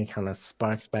 yeah, and he kind of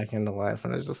sparks back into life,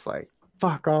 and it's just like,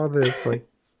 fuck all this, like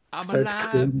I'm starts alive.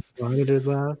 cleaning the monitors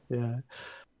off. Yeah,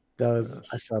 that was Gosh.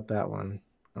 I felt that one.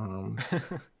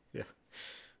 Yeah.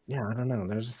 Yeah, I don't know.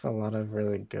 There's just a lot of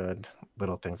really good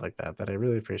little things like that I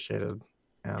really appreciated.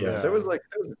 And, Yeah, Yeah. there was a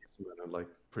decent amount of like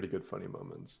pretty good funny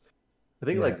moments. I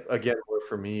think Yeah. like again, where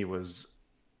for me was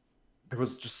there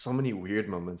was just so many weird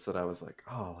moments that I was like,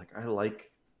 oh, like I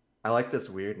like this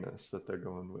weirdness that they're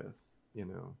going with,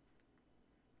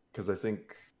 because I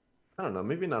think I don't know,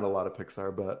 maybe not a lot of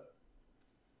Pixar, but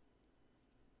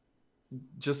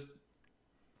just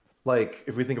like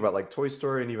if we think about like Toy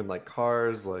Story and even like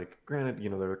Cars, like granted,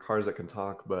 there are cars that can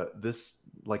talk, but this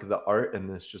like the art in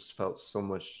this just felt so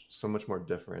much more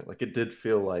different. Like it did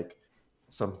feel like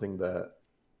something that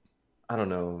I don't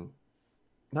know,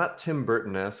 not Tim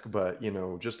Burton-esque, but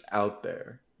just out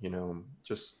there,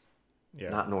 just Yeah.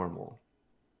 not normal.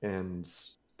 And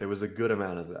there was a good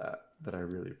amount of that I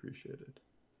really appreciated,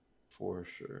 for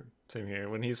sure. Same here.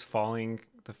 When he's falling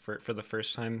for the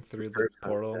first time through the First time,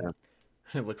 portal,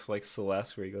 yeah. it looks like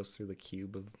Celeste where he goes through the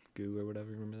cube of goo or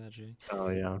whatever. Remember that, Jay? Oh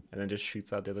yeah, And then just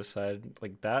shoots out the other side.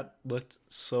 Like that looked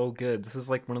so good. This is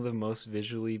like one of the most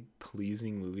visually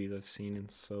pleasing movies I've seen in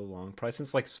so long. Probably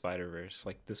since like Spider-Verse.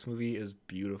 Like this movie is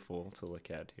beautiful to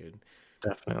look at, dude.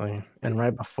 definitely. And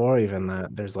right before even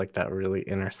that, there's like that really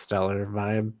interstellar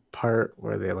vibe part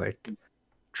where they like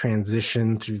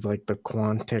transition through like the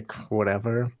quantic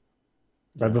whatever.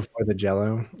 Right Yeah. before the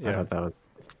Jello. I Yeah. thought that was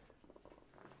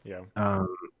Yeah.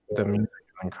 The music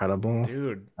is incredible.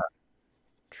 Dude,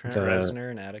 Trent The-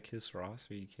 Reznor and Atticus Ross.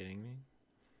 Are you kidding me?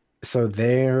 So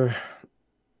there's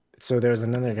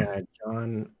another guy,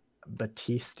 John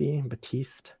Batiste.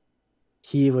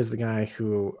 He was the guy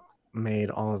who made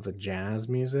all of the jazz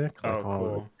music, like Oh, all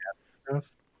of the cool.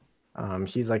 stuff.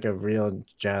 He's like a real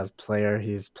jazz player.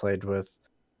 He's played with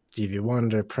Stevie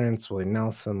Wonder, Prince, Willie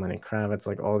Nelson, Lenny Kravitz,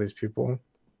 like all these people.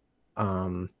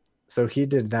 So he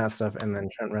did that stuff, and then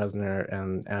Trent Reznor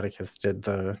and Atticus did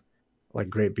the like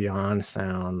Great Beyond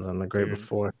sounds and the Great Dude,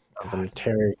 Before sounds and God,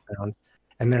 Terry sounds,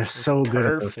 and they're It's so good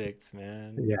at those. perfect,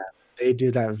 man. Yeah, they do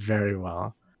that very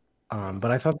well.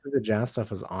 But I thought that the jazz stuff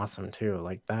was awesome too.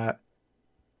 Like that,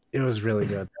 it was really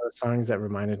good. There were songs that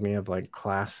reminded me of like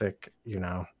classic,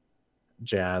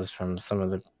 jazz from some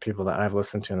of the people that I've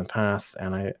listened to in the past,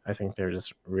 and I think they're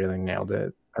just really nailed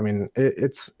it. I mean,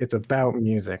 it's about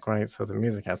music, right? So the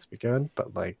music has to be good,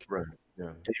 but like Right. Yeah.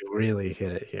 they really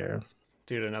hit it here.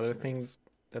 Dude, another thing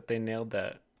that they nailed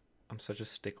that I'm such a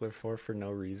stickler for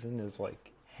no reason is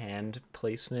like hand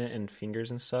placement and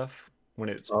fingers and stuff when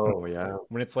it's Oh yeah.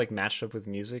 when it's like matched up with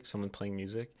music, someone playing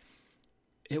music.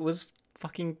 It was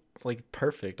fucking like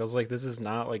perfect. I was like, this is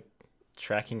not like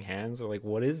tracking hands, or like,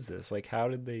 what is this? Like, how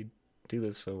did they do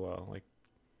this so well? Like,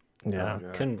 Yeah. Oh,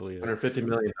 couldn't believe it. $150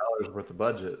 million worth of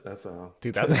budget. That's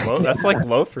Dude, that's low. That's like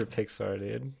low for Pixar,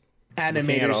 dude. Looking at all Animators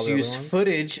the other used ones?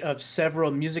 footage of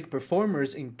several music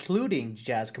performers, including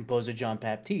jazz composer John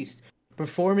Baptiste,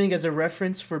 performing as a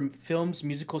reference for film's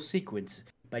musical sequence.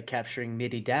 By capturing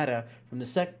MIDI data from the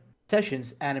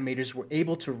sessions, animators were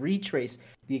able to retrace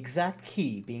the exact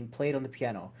key being played on the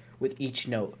piano with each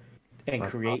note and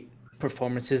create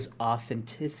performances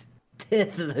authenticity.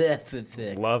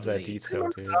 Love that detail,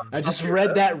 dude. I just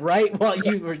read that right while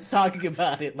you were talking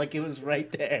about it, like it was right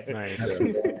there. Nice.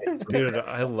 Dude,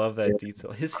 I love that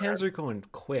detail. His hands are going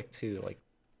quick too. Like,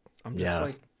 I'm just Yeah.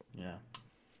 like, Yeah.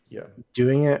 yeah.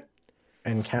 Doing it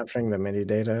and capturing the MIDI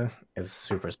data is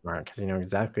super smart because you know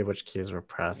exactly which keys were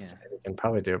pressed. Yeah. And you can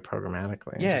probably do it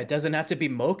programmatically. Yeah, it doesn't have to be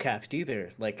mocapped either.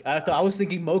 Like I was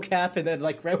thinking mocap, and then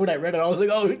like right when I read it, I was like,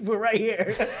 "Oh, we're right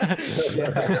here."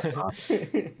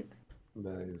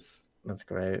 Nice. That's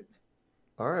great.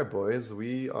 All right, boys.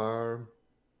 We're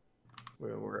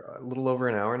a little over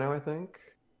an hour now, I think.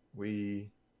 We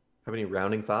have any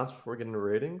rounding thoughts before we get into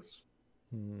ratings?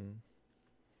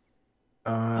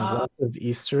 Lots of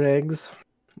Easter eggs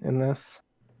in this.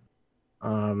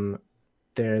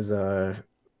 There's a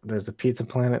Pizza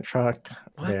Planet truck.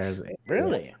 What? There's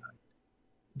Really?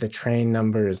 the train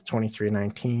number is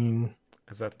 2319.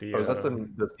 is that the? Oh, is that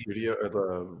the studio or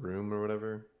the room or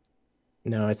whatever?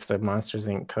 No, it's the Monsters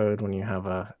Inc. code when you have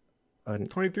a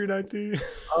 2319?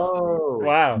 Oh,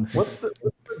 Wow.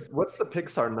 What's the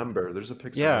Pixar number? There's a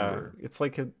Pixar Yeah, number. it's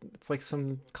like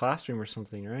some classroom or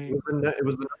something, right? It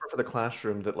was the number for the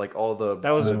classroom that like all the That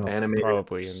was animated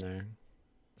probably in there.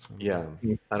 So, Yeah,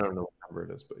 I don't know what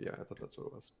number it is, but yeah, I thought that's what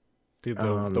it was. dude,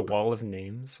 the wall of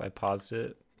names. I paused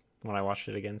it when I watched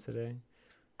it again today.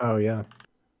 Oh yeah.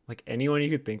 Like anyone you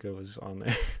could think of was on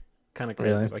there. Kind of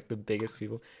crazy, Really? like the biggest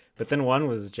people. But then one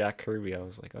was Jack Kirby. I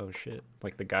was like, oh shit,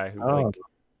 like the guy who Oh. like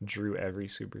drew every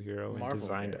superhero and Marvel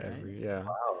designed guy, right? every yeah.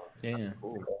 Wow, Yeah.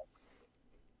 cool.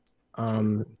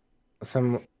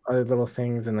 Some other little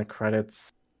things in the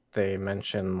credits, they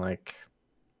mention like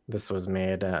this was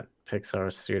made at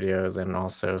Pixar Studios and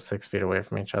also 6 feet away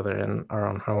from each other in our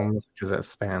own homes because it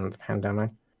spanned the pandemic.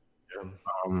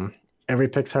 Yeah. Every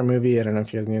Pixar movie, I don't know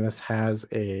if you guys knew this, has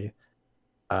a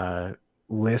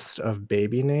list of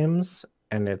baby names,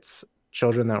 and it's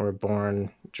children that were born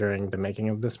during the making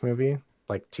of this movie,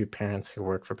 like two parents who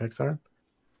work for Pixar.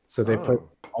 So they put Oh,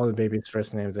 all the babies'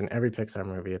 first names in every Pixar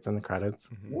movie. It's in the credits.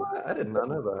 what? I did not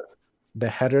know that. The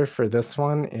header for this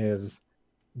one is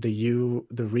the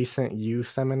recent U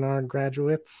seminar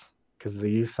graduates, because the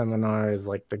U seminar is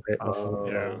like the great before.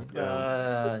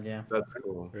 Yeah. Yeah. That's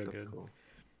cool. Real That's good. cool.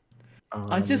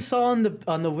 I just saw on the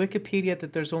Wikipedia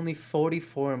that there's only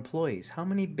 44 employees. How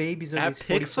many babies are At these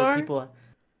 44 Pixar? people?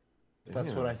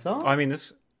 That's what I saw. Oh, I mean,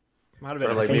 this might have been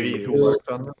Or a like few maybe years, who worked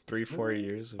on this? 3-4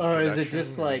 years. Of Or is it production,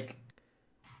 just or- like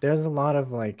There's a lot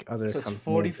of like other. so? It's companies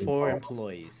 44 involved.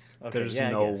 employees. Okay, There's yeah,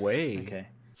 I no guess. way. Okay.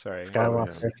 Sorry.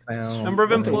 Skywalker Sound. Number of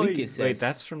What the week employees. it Wait, says.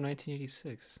 that's from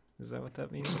 1986. Is that what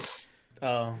that means?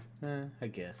 Oh, I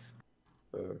guess.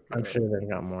 I'm sure they've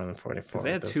got more than 44. Because they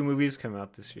had at this 2 movies come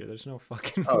out this year. There's no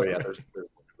fucking. Oh yeah, there's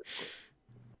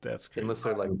That's crazy. unless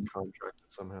they're like contracted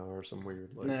somehow or some weird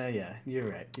like. Yeah, you're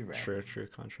right. You're right. True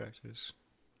contractors.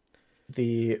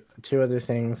 The two other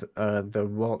things, the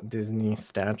Walt Disney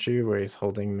statue where he's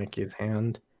holding Mickey's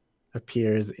hand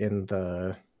appears in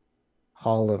the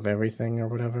Hall of Everything or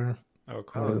whatever. Oh, Oh,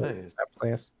 cool. nice. That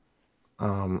place.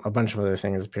 A bunch of other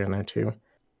things appear in there too.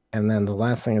 And then the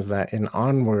last thing is that in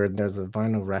Onward, there's a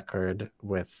vinyl record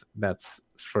that's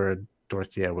for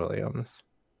Dorothea Williams.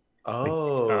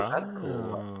 Oh, that's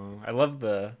cool. Oh, I love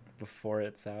the before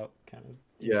it's out kind of.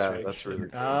 Yeah, Easter egg that's shit. really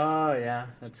cool. Oh yeah,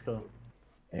 that's cool.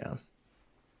 Yeah.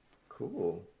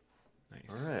 Cool.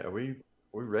 Nice. All right, are we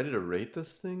ready to rate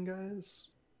this thing, guys?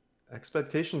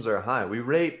 Expectations are high. We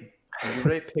rate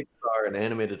Pixar and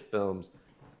animated films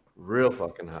real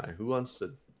fucking high. Who wants to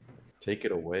take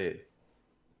it away?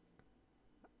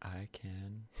 I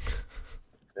can.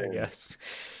 I Sam, guess.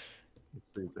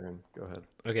 It's your turn. Go ahead.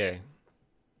 Okay.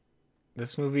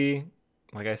 This movie,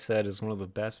 like I said, is one of the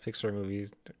best Pixar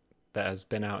movies that has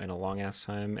been out in a long ass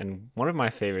time, and one of my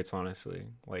favorites, honestly,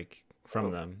 like from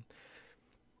Oh. them.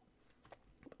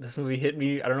 This movie hit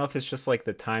me. I don't know if it's just like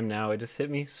the time now. It just hit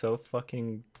me so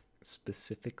fucking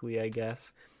specifically, I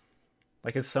guess.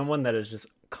 Like as someone that is just I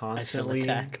feel constantly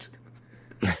attacked.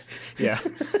 yeah.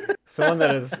 Someone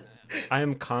that is I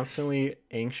am constantly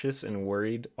anxious and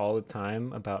worried all the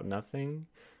time about nothing.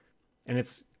 And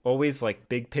it's always like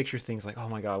big picture things like, oh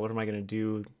my God, what am I going to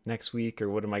do next week? Or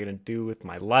what am I going to do with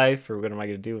my life? Or what am I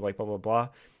going to do? Like, blah, blah, blah.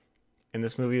 And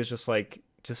this movie is just like,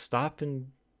 just stop and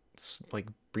like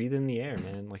breathe in the air,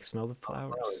 man. Like smell the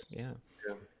flowers. Yeah.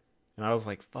 Yeah. And I was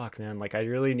like, fuck, man. Like, I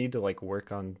really need to like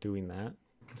work on doing that.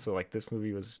 So like this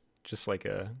movie was just like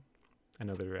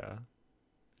another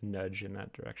nudge in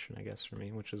that direction, I guess, for me,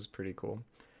 which is pretty cool.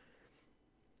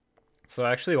 So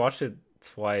I actually watched it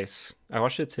twice. I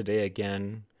watched it today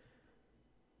again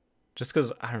just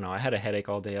because, I don't know, I had a headache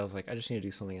all day. I was like, I just need to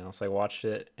do something else. I watched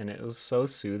it and it was so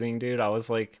soothing, dude. I was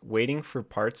like waiting for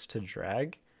parts to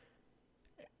drag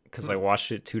because I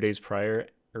watched it 2 days prior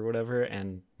or whatever,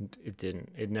 and it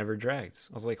didn't. It never dragged.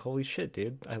 I was like, holy shit,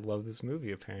 dude. I love this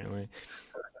movie, apparently.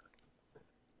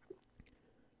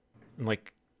 And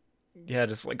like, yeah,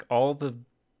 just like all the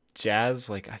jazz,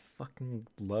 like I fucking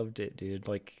loved it, dude.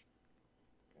 Like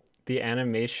the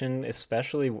animation,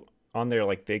 especially on their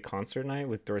like big concert night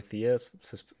with Dorothea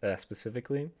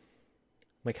specifically.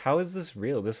 Like, how is this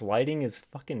real? This lighting is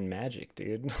fucking magic,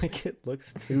 dude. Like, it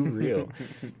looks too real.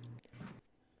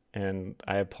 And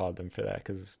I applaud them for that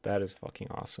because that is fucking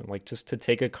awesome. Like, just to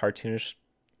take a cartoonish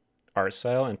art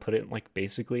style and put it like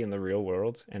basically in the real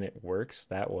world and it works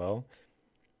that well.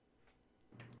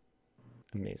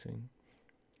 Amazing.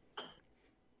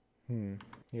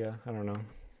 Yeah, I don't know.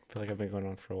 I feel like I've been going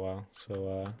on for a while,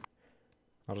 so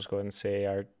I'll just go ahead and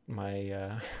say my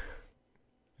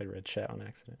I read chat on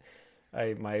accident.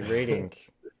 My rating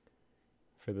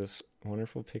for this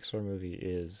wonderful Pixar movie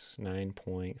is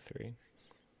 9.3.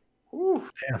 Woo.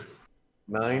 Yeah.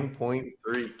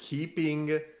 9.3,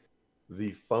 keeping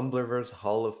the Fumblerverse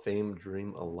Hall of Fame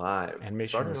dream alive. Animation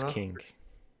Starting is off- king.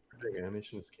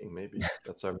 Animation is king, maybe.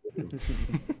 That's our movie.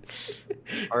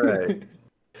 All right.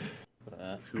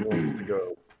 Who wants to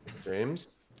go? James?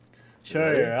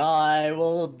 Sure, Ready? I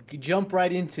will jump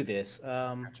right into this.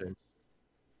 James.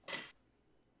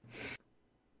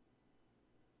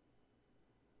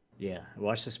 Yeah, I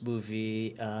watched this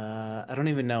movie. I don't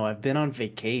even know. I've been on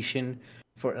vacation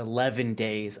for 11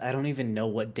 days. I don't even know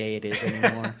what day it is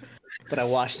anymore. But I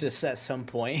watched this at some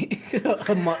point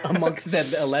amongst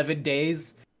that 11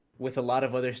 days with a lot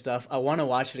of other stuff. I want to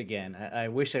watch it again. I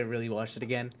wish I really watched it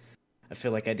again. I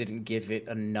feel like I didn't give it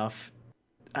enough.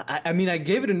 I mean, I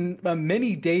gave it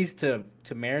many days to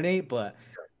marinate, but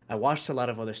I watched a lot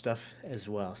of other stuff as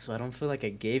well. So I don't feel like I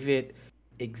gave it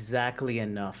exactly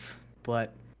enough.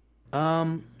 But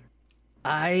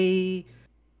I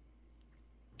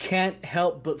can't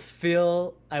help but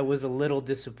feel I was a little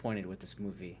disappointed with this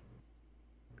movie.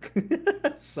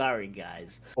 Sorry,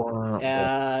 guys.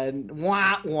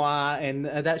 Wah wah, and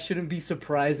that shouldn't be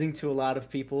surprising to a lot of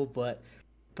people, but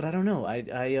I don't know. I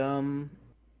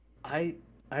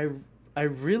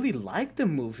really liked the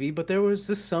movie, but there was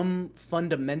just some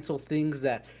fundamental things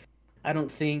that I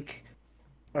don't think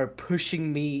are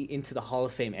pushing me into the Hall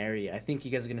of Fame area. I think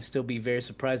you guys are gonna still be very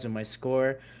surprised with my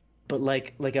score, but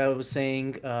like I was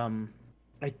saying,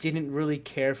 I didn't really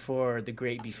care for The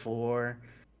Great Before.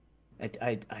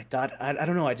 I thought I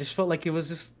don't know. I just felt like it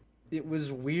was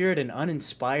weird and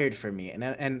uninspired for me,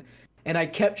 and I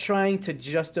kept trying to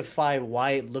justify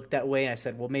why it looked that way. I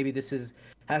said, well, maybe this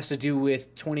has to do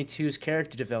with 22's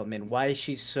character development. Why is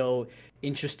she so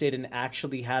interested in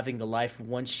actually having the life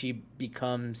once she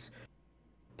becomes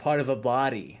part of a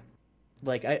body?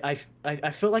 Like I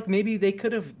felt like maybe they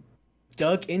could have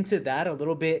dug into that a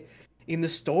little bit in the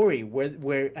story,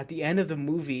 where at the end of the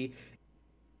movie,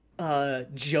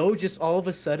 Joe just all of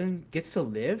a sudden gets to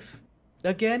live.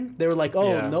 again. They were like,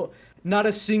 oh Yeah. no, not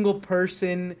a single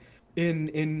person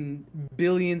in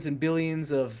billions and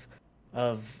billions of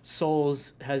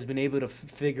souls has been able to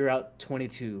figure out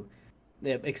 22,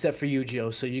 yeah, except for you,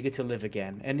 Joe. So you get to live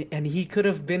again. And he could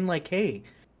have been like, hey,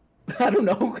 I don't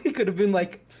know. He could have been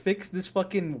like, fix this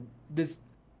fucking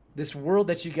this world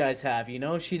that you guys have. You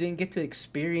know, she didn't get to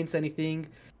experience anything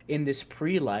in this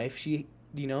pre-life. She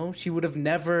would have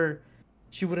never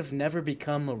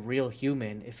become a real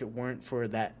human if it weren't for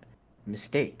that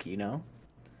mistake. You know.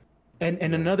 And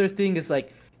another thing is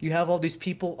like you have all these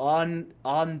people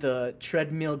on the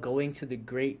treadmill going to the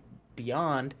great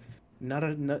beyond. Not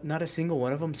a single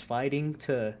one of them's fighting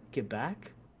to get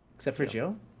back, except for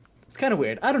Joe. It's kind of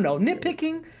weird. I don't know.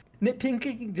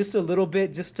 Nitpicking just a little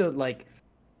bit, just to like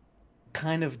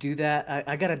kind of do that.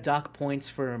 I gotta dock points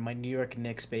for my New York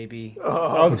Knicks, baby. Oh,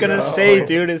 I was gonna no. say,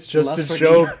 dude, it's just Love a for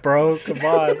joke, bro. Come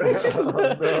on. Oh,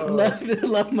 no.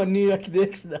 love my New York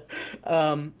Knicks.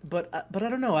 But I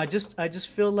don't know. I just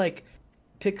feel like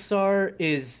Pixar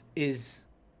is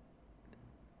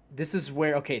this is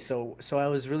where okay. So I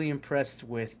was really impressed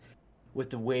with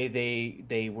the way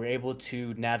they were able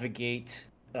to navigate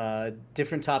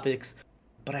different topics,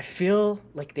 but I feel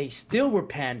like they still were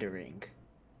pandering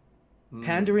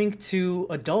to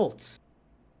adults.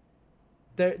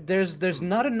 There's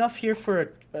not enough here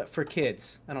for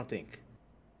kids, I don't think,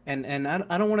 and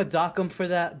I don't want to dock them for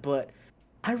that, but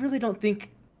I really don't think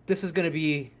this is gonna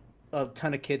be a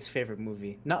ton of kids' favorite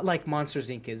movie. Not like Monsters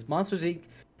Inc. is. Monsters Inc.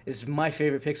 is my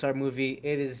favorite Pixar movie.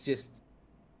 It is just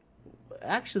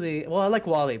actually, well, I like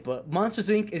Wall-E, but Monsters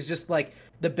Inc. is just like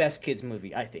the best kids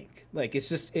movie, I think. Like it's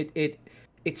just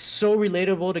it's so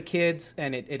relatable to kids,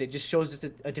 and it just shows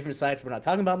us a different side. We're not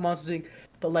talking about Monsters Inc.,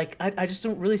 but like I just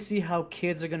don't really see how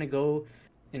kids are gonna go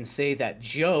and say that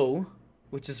Joe,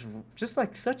 which is just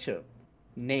like such a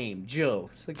name, Joe.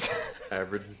 It's like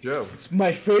Average Joe.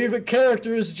 my favorite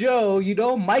character is Joe. You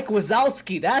know, Mike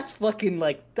Wazowski. That's fucking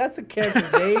like that's a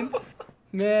character's name,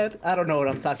 man. I don't know what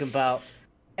I'm talking about.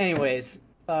 Anyways,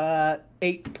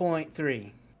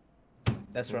 8.3.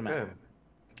 That's where I'm at.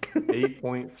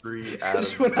 8.3 out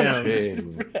That's of what I'm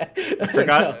 10. I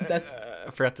forgot. That's I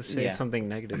forgot to say Yeah. something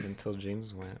negative until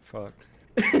James went. Fuck.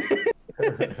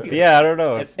 But yeah, I don't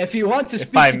know. if you want to if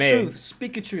speak I your may. truth,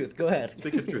 speak your truth. Go ahead.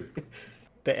 Speak the truth.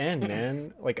 The end,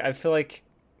 man. Like I feel like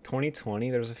 2020.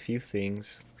 There's a few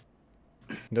things.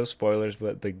 No spoilers,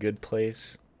 but The Good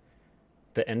Place.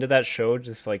 The end of that show,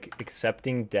 just like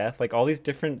accepting death, like all these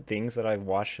different things that I've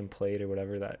watched and played or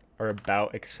whatever that are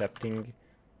about accepting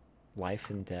life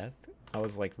and death. I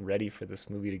was like ready for this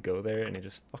movie to go there, and it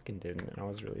just fucking didn't, and I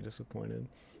was really disappointed.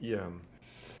 Yeah.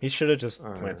 He should have just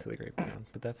Alright. went to the Great Beyond,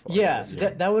 but that's all. Yeah, it is.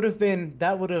 that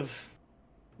would have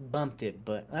bumped it,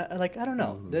 but I don't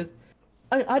know.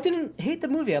 I didn't hate the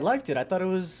movie. I liked it. I thought it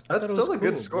was. I That's thought it was still a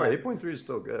good cool, score. but- 8.3 is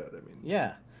still good. I mean,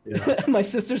 Yeah. yeah. My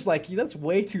sister's like, that's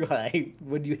way too high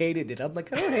when you hated it. I'm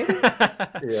like, I don't hate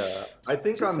it. Yeah. I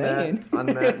think Just on saying.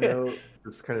 that note,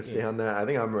 just kind of stay on that. I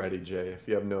think I'm ready, Jay, if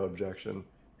you have no objection.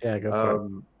 Yeah, go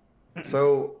for it.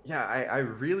 So yeah, I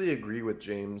really agree with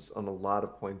James on a lot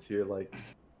of points here. Like,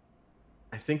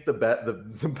 I think the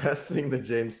best thing that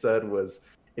James said was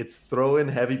it's throwing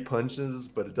heavy punches,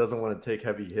 but it doesn't want to take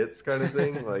heavy hits, kind of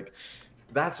thing. Like,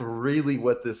 that's really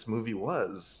what this movie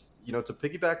was. You know, to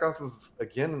piggyback off of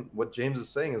again what James is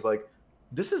saying is like,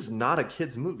 this is not a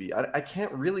kids movie. I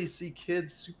can't really see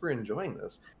kids super enjoying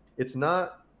this. It's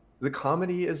not the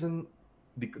comedy isn't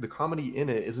the comedy in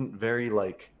it isn't very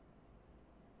like,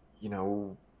 you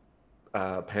know,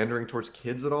 pandering towards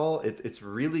kids at all. It's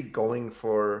really going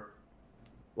for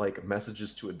like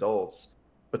messages to adults.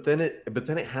 But then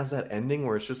it has that ending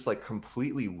where it's just like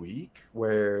completely weak,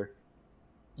 where,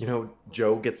 you know,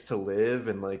 Joe gets to live,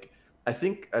 and like I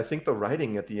think the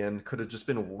writing at the end could have just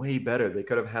been way better. They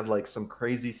could have had like some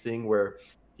crazy thing where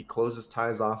he closes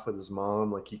ties off with his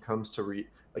mom, like he comes to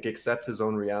accept his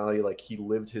own reality, like he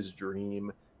lived his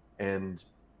dream, and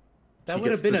That he would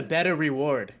gets have been to- a better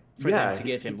reward for Yeah, them to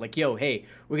give him. Like, yo, hey,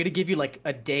 we're gonna give you like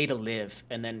a day to live,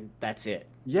 and then that's it.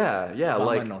 yeah,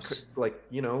 Vámonos. like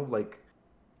you know, like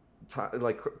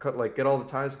get all the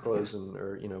ties closed, and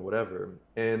or you know whatever,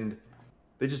 and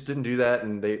they just didn't do that,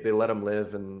 and they let him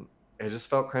live, and it just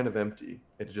felt kind of empty.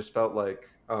 It just felt like,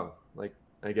 oh, like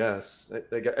I guess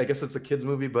it's a kids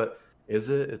movie, but is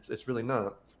it? It's really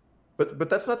not. But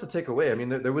that's not to take away. I mean,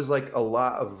 there was like a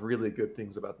lot of really good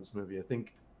things about this movie. I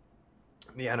think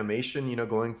the animation, you know,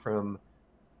 going from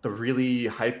the really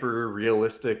hyper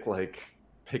realistic like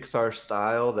Pixar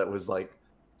style that was like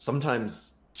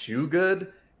sometimes too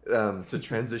good, to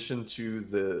transition to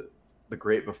the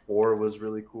great before was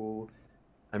really cool.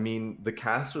 I mean, the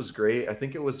cast was great. I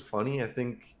think it was funny. I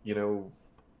think,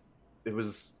 it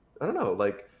was, I don't know,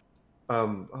 like,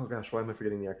 oh gosh, why am I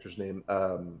forgetting the actor's name?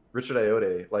 Richard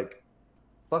Ayoade, like,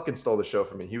 fucking stole the show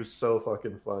for me. He was so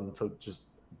fucking fun to just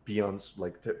be on,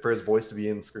 like, for his voice to be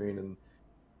in screen, and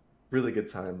really good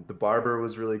time. The barber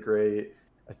was really great.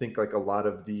 I think, like, a lot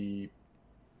of the,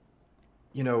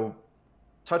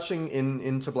 touching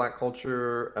into Black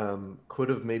culture, could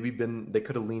have maybe been, they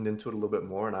could have leaned into it a little bit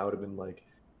more, and I would have been like,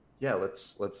 yeah,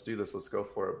 let's do this, let's go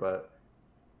for it. But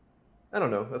I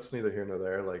don't know, that's neither here nor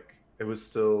there. Like, it was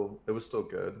still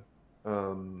good.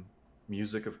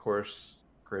 Music, of course,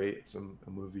 great. It's a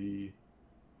movie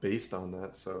based on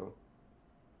that, so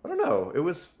I don't know. It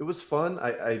was fun.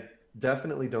 I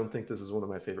definitely don't think this is one of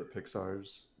my favorite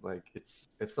Pixar's. Like, it's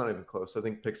not even close. I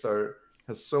think Pixar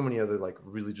has so many other, like,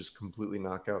 really just completely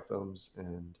knockout films,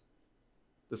 and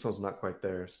this one's not quite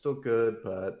there. Still good,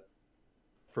 but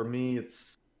for me,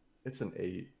 it's an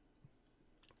 8.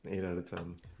 An 8 out of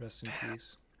 10. Rest in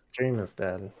peace. Dream is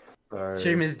dead. Sorry.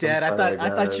 Dream is I'm dead. sorry, I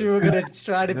thought you guys. were gonna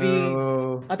try to be.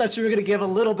 No, I thought you were gonna give a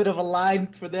little bit of a line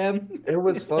for them. it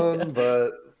was fun,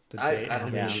 but The I day don't think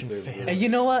animation this is- fails. And you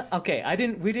know what? Okay,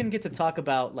 we didn't get to talk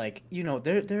about, like,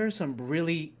 there are some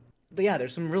really,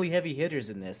 there's some really heavy hitters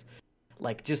in this,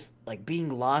 like, just like being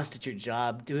lost at your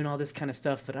job, doing all this kind of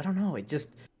stuff. But I don't know. It just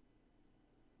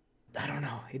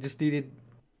needed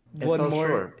It one fell more.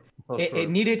 short. Fell It short.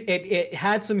 needed it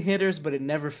had some hitters, but it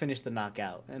never finished the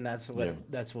knockout, and that's what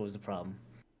Yeah. was the problem.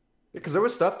 Because there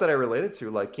was stuff that I related to,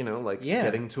 like, Yeah.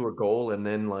 getting to a goal and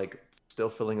then, like, still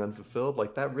feeling unfulfilled.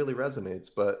 Like, that really resonates.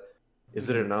 But is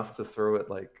it enough to throw it,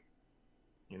 like,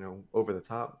 over the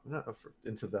top? Not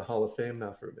into the Hall of Fame,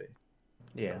 not for me.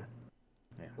 Yeah.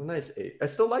 A nice 8. I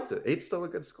still liked it. 8's still a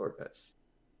good score, guys.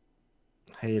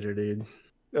 Hater, dude.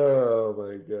 Oh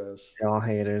my gosh. You're all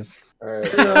haters. All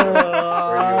right.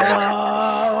 Oh,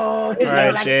 All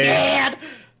right, Jay.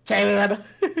 10,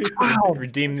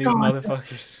 Redeem these God.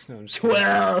 motherfuckers. No, I'm just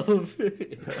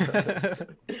kidding.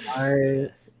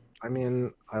 12. I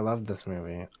mean, I love this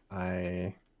movie.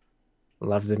 I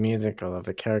love the music. I love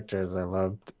the characters. I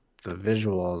loved the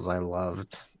visuals. I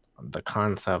loved the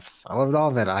concepts. I loved all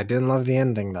of it. I didn't love the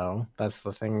ending, though. That's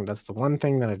the thing. That's the one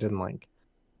thing that I didn't like.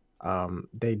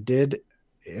 They did,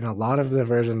 in a lot of the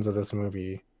versions of this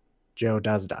movie, Joe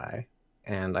does die,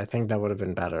 and I think that would have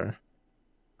been better.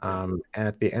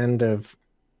 At the end of,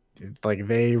 like,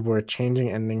 they were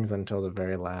changing endings until the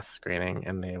very last screening,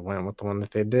 and they went with the one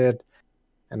that they did,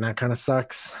 and that kind of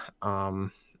sucks.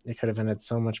 It could have ended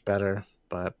so much better,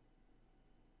 but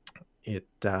it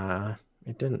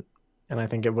didn't, and I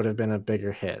think it would have been a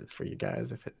bigger hit for you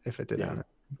guys if it did Yeah. end.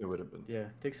 It would have been. Yeah,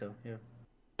 I think so. Yeah.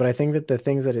 But I think that the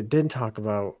things that it did talk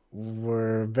about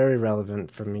were very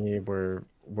relevant for me, were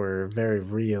very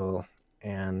real,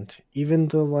 and even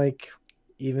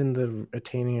the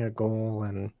attaining a goal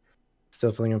and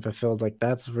still feeling unfulfilled, like,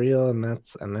 that's real, and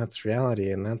that's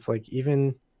reality, and that's, like,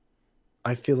 even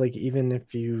I feel like even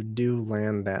if you do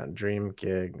land that dream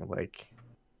gig, like,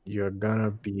 you're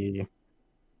gonna be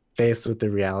faced with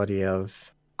the reality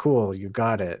of, cool, you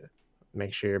got it.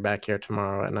 Make sure you're back here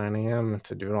tomorrow at 9 a.m.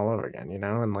 to do it all over again,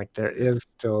 and, like, there is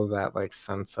still that, like,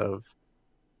 sense of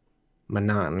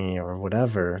monotony or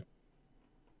whatever.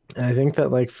 And I think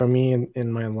that, like, for me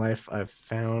in my life, I've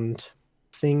found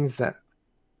things that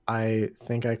I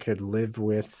think I could live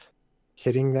with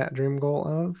hitting that dream goal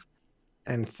of,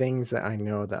 and things that I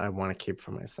know that I want to keep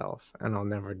for myself, and I'll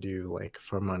never do, like,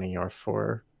 for money or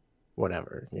for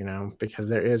whatever, because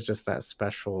there is just that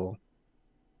special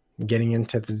getting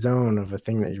into the zone of a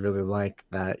thing that you really like,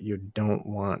 that you don't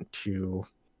want to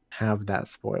have that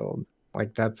spoiled.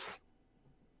 Like, that's,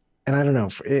 and I don't know,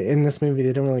 in this movie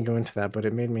they don't really go into that, but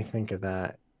it made me think of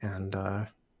that, and I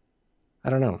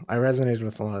don't know, I resonated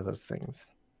with a lot of those things.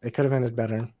 It could have ended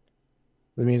better.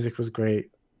 The music was great,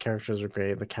 characters were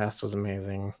great, the cast was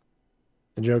amazing,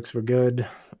 the jokes were good,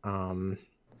 the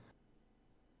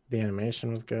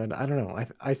animation was good. I don't know,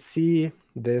 I see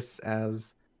this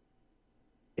as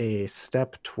a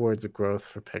step towards growth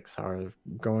for Pixar,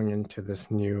 going into this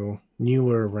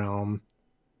newer realm,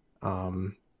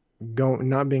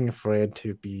 not being afraid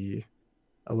to be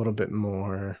a little bit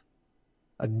more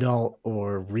adult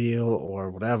or real or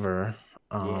whatever.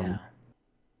 Yeah.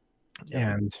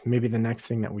 And maybe the next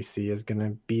thing that we see is going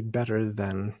to be better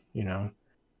than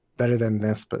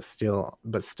this, but still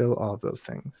all of those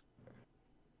things.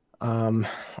 I'm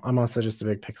also just a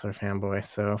big Pixar fanboy,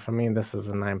 so for me this is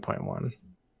a 9.1.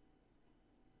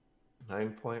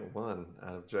 9.1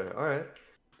 out of J. All right.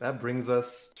 That brings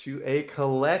us to a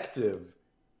collective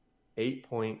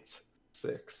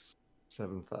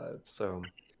 8.675. So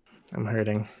I'm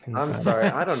hurting. I'm inside. sorry.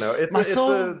 I don't know. My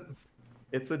soul.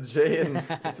 It's a Jay and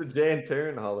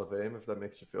Taryn Hall of Fame. If that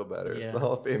makes you feel better, it's Yeah. a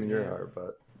Hall of Fame in your Yeah. heart.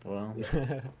 But Well,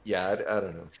 yeah, I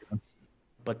don't know.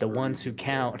 but the ones who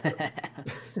count Okay.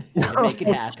 gotta make it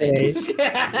happen.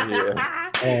 Yeah.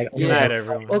 And- Good night,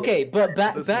 everyone. Okay, but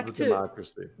This back is the to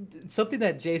democracy. something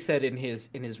that Jay said in his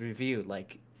review.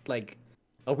 Like,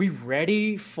 are we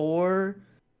ready for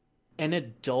an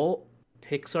adult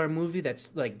Pixar movie that's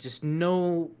like just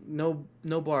no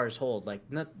bars hold? Like,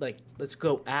 not like, let's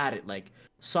go at it. Like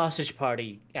Sausage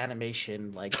Party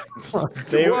animation. Like,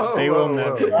 They Whoa, will whoa,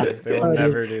 never whoa. they will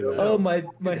never do that. oh my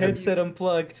headset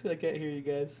unplugged. I can't hear you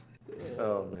guys.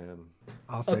 Oh man.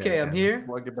 I'll say Okay, it I'm again. here.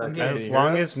 Plug it back I'm in. here. Can As you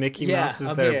long hear as us? Mickey Yeah, Mouse is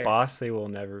I'm their here. boss, they will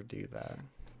never do that.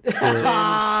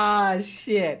 Ah,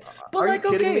 shit. But Are you like,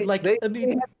 kidding okay, me? like, They- I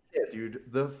mean, Yeah, dude.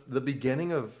 The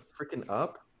beginning of freaking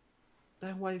Up,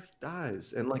 that wife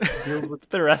dies and like deals with.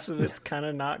 The rest of it's kind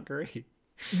of not great.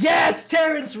 yes,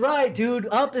 Terrence, right, dude.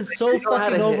 Up is so They know how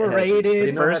to fucking hit heavy. They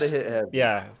overrated. know how to First- hit heavy.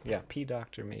 Yeah, P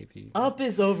Doctor maybe. Up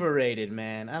is overrated,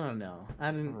 man. I don't know.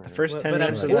 I didn't. The first but- 10 but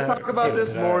minutes I'm- of We'll that- talk about yeah,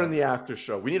 this yeah. more in the after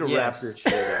show. We need to wrap Yes. this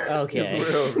shit up. Okay.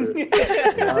 We're over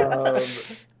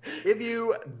it. If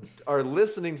you are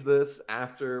listening to this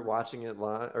after watching it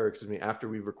live, or excuse me, after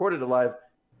we've recorded it live,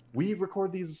 we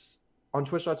record these on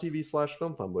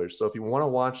twitch.tv/filmfumblers. So if you want to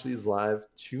watch these live,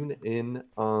 tune in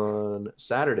on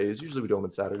Saturdays. Usually we do them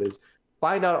on Saturdays.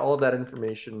 Find out all of that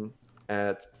information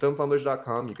at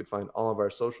filmfumblers.com. You can find all of our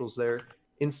socials there.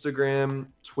 Instagram,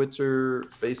 Twitter,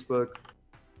 Facebook,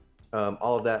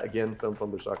 all of that, again,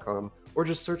 filmfumblers.com. Or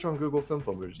just search on Google Film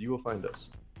Fumblers. You will find us.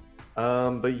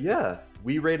 But yeah,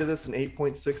 we rated this an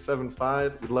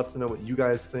 8.675. We'd love to know what you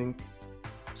guys think.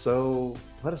 So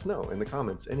let us know in the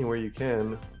comments anywhere you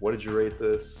can. What did you rate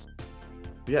this?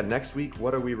 But yeah, next week,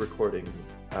 what are we recording?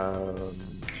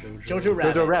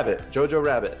 Jojo Rabbit. Jojo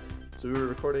Rabbit. So we were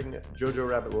recording Jojo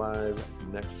Rabbit live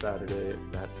next Saturday.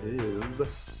 That is the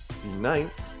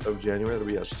 9th of January. That'll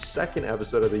be our second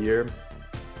episode of the year.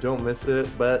 Don't miss it.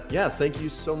 But yeah, thank you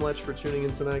so much for tuning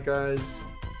in tonight, guys.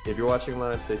 If you're watching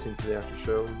live, stay tuned for the after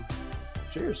show.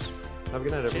 Cheers. Have a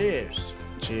good night, everyone. Cheers.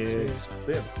 Cheers.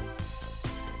 See ya.